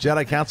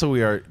 Jedi Council,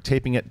 we are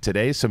taping it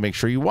today, so make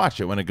sure you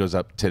watch it when it goes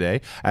up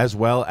today, as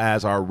well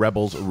as our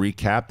Rebels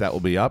recap. That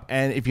will be up.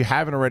 And if you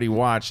haven't already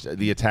watched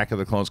the Attack of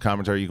the Clones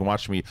commentary, you can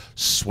watch me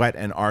sweat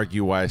and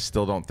argue why I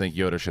still don't think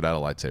Yoda should have a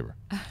lightsaber.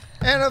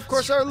 And, of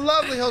course, our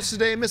lovely host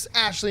today, Miss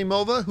Ashley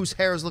Mova, whose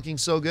hair is looking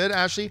so good.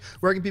 Ashley,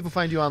 where can people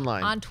find you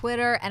online? On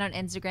Twitter and on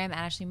Instagram, at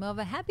Ashley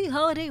Mova. Happy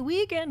holiday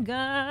weekend,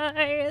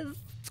 guys.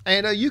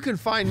 And you can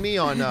find me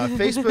on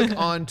Facebook,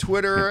 on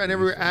Twitter, and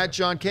everywhere at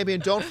John Campea.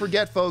 And don't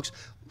forget, folks,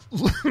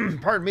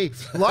 pardon me,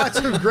 lots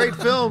of great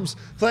films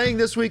playing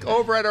this week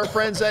over at our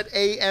friends at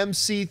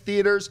AMC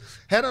Theatres.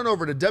 Head on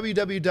over to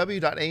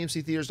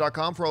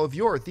www.amctheatres.com for all of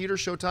your theater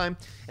showtime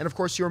and, of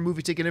course, your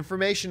movie ticket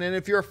information. And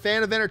if you're a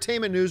fan of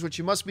entertainment news, which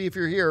you must be if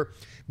you're here,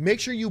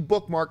 make sure you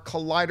bookmark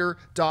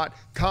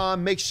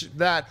collider.com. Make sure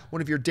that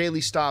one of your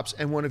daily stops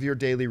and one of your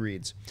daily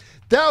reads.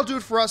 That'll do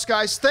it for us,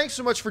 guys. Thanks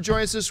so much for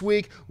joining us this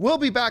week. We'll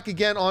be back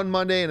again on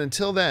Monday, and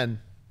until then,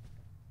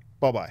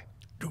 bye-bye.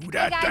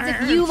 Hey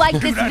guys, if you like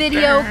this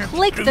video,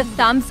 click the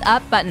thumbs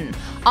up button.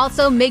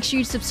 Also, make sure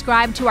you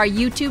subscribe to our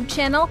YouTube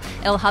channel.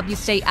 It'll help you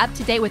stay up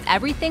to date with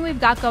everything we've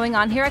got going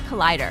on here at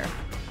Collider.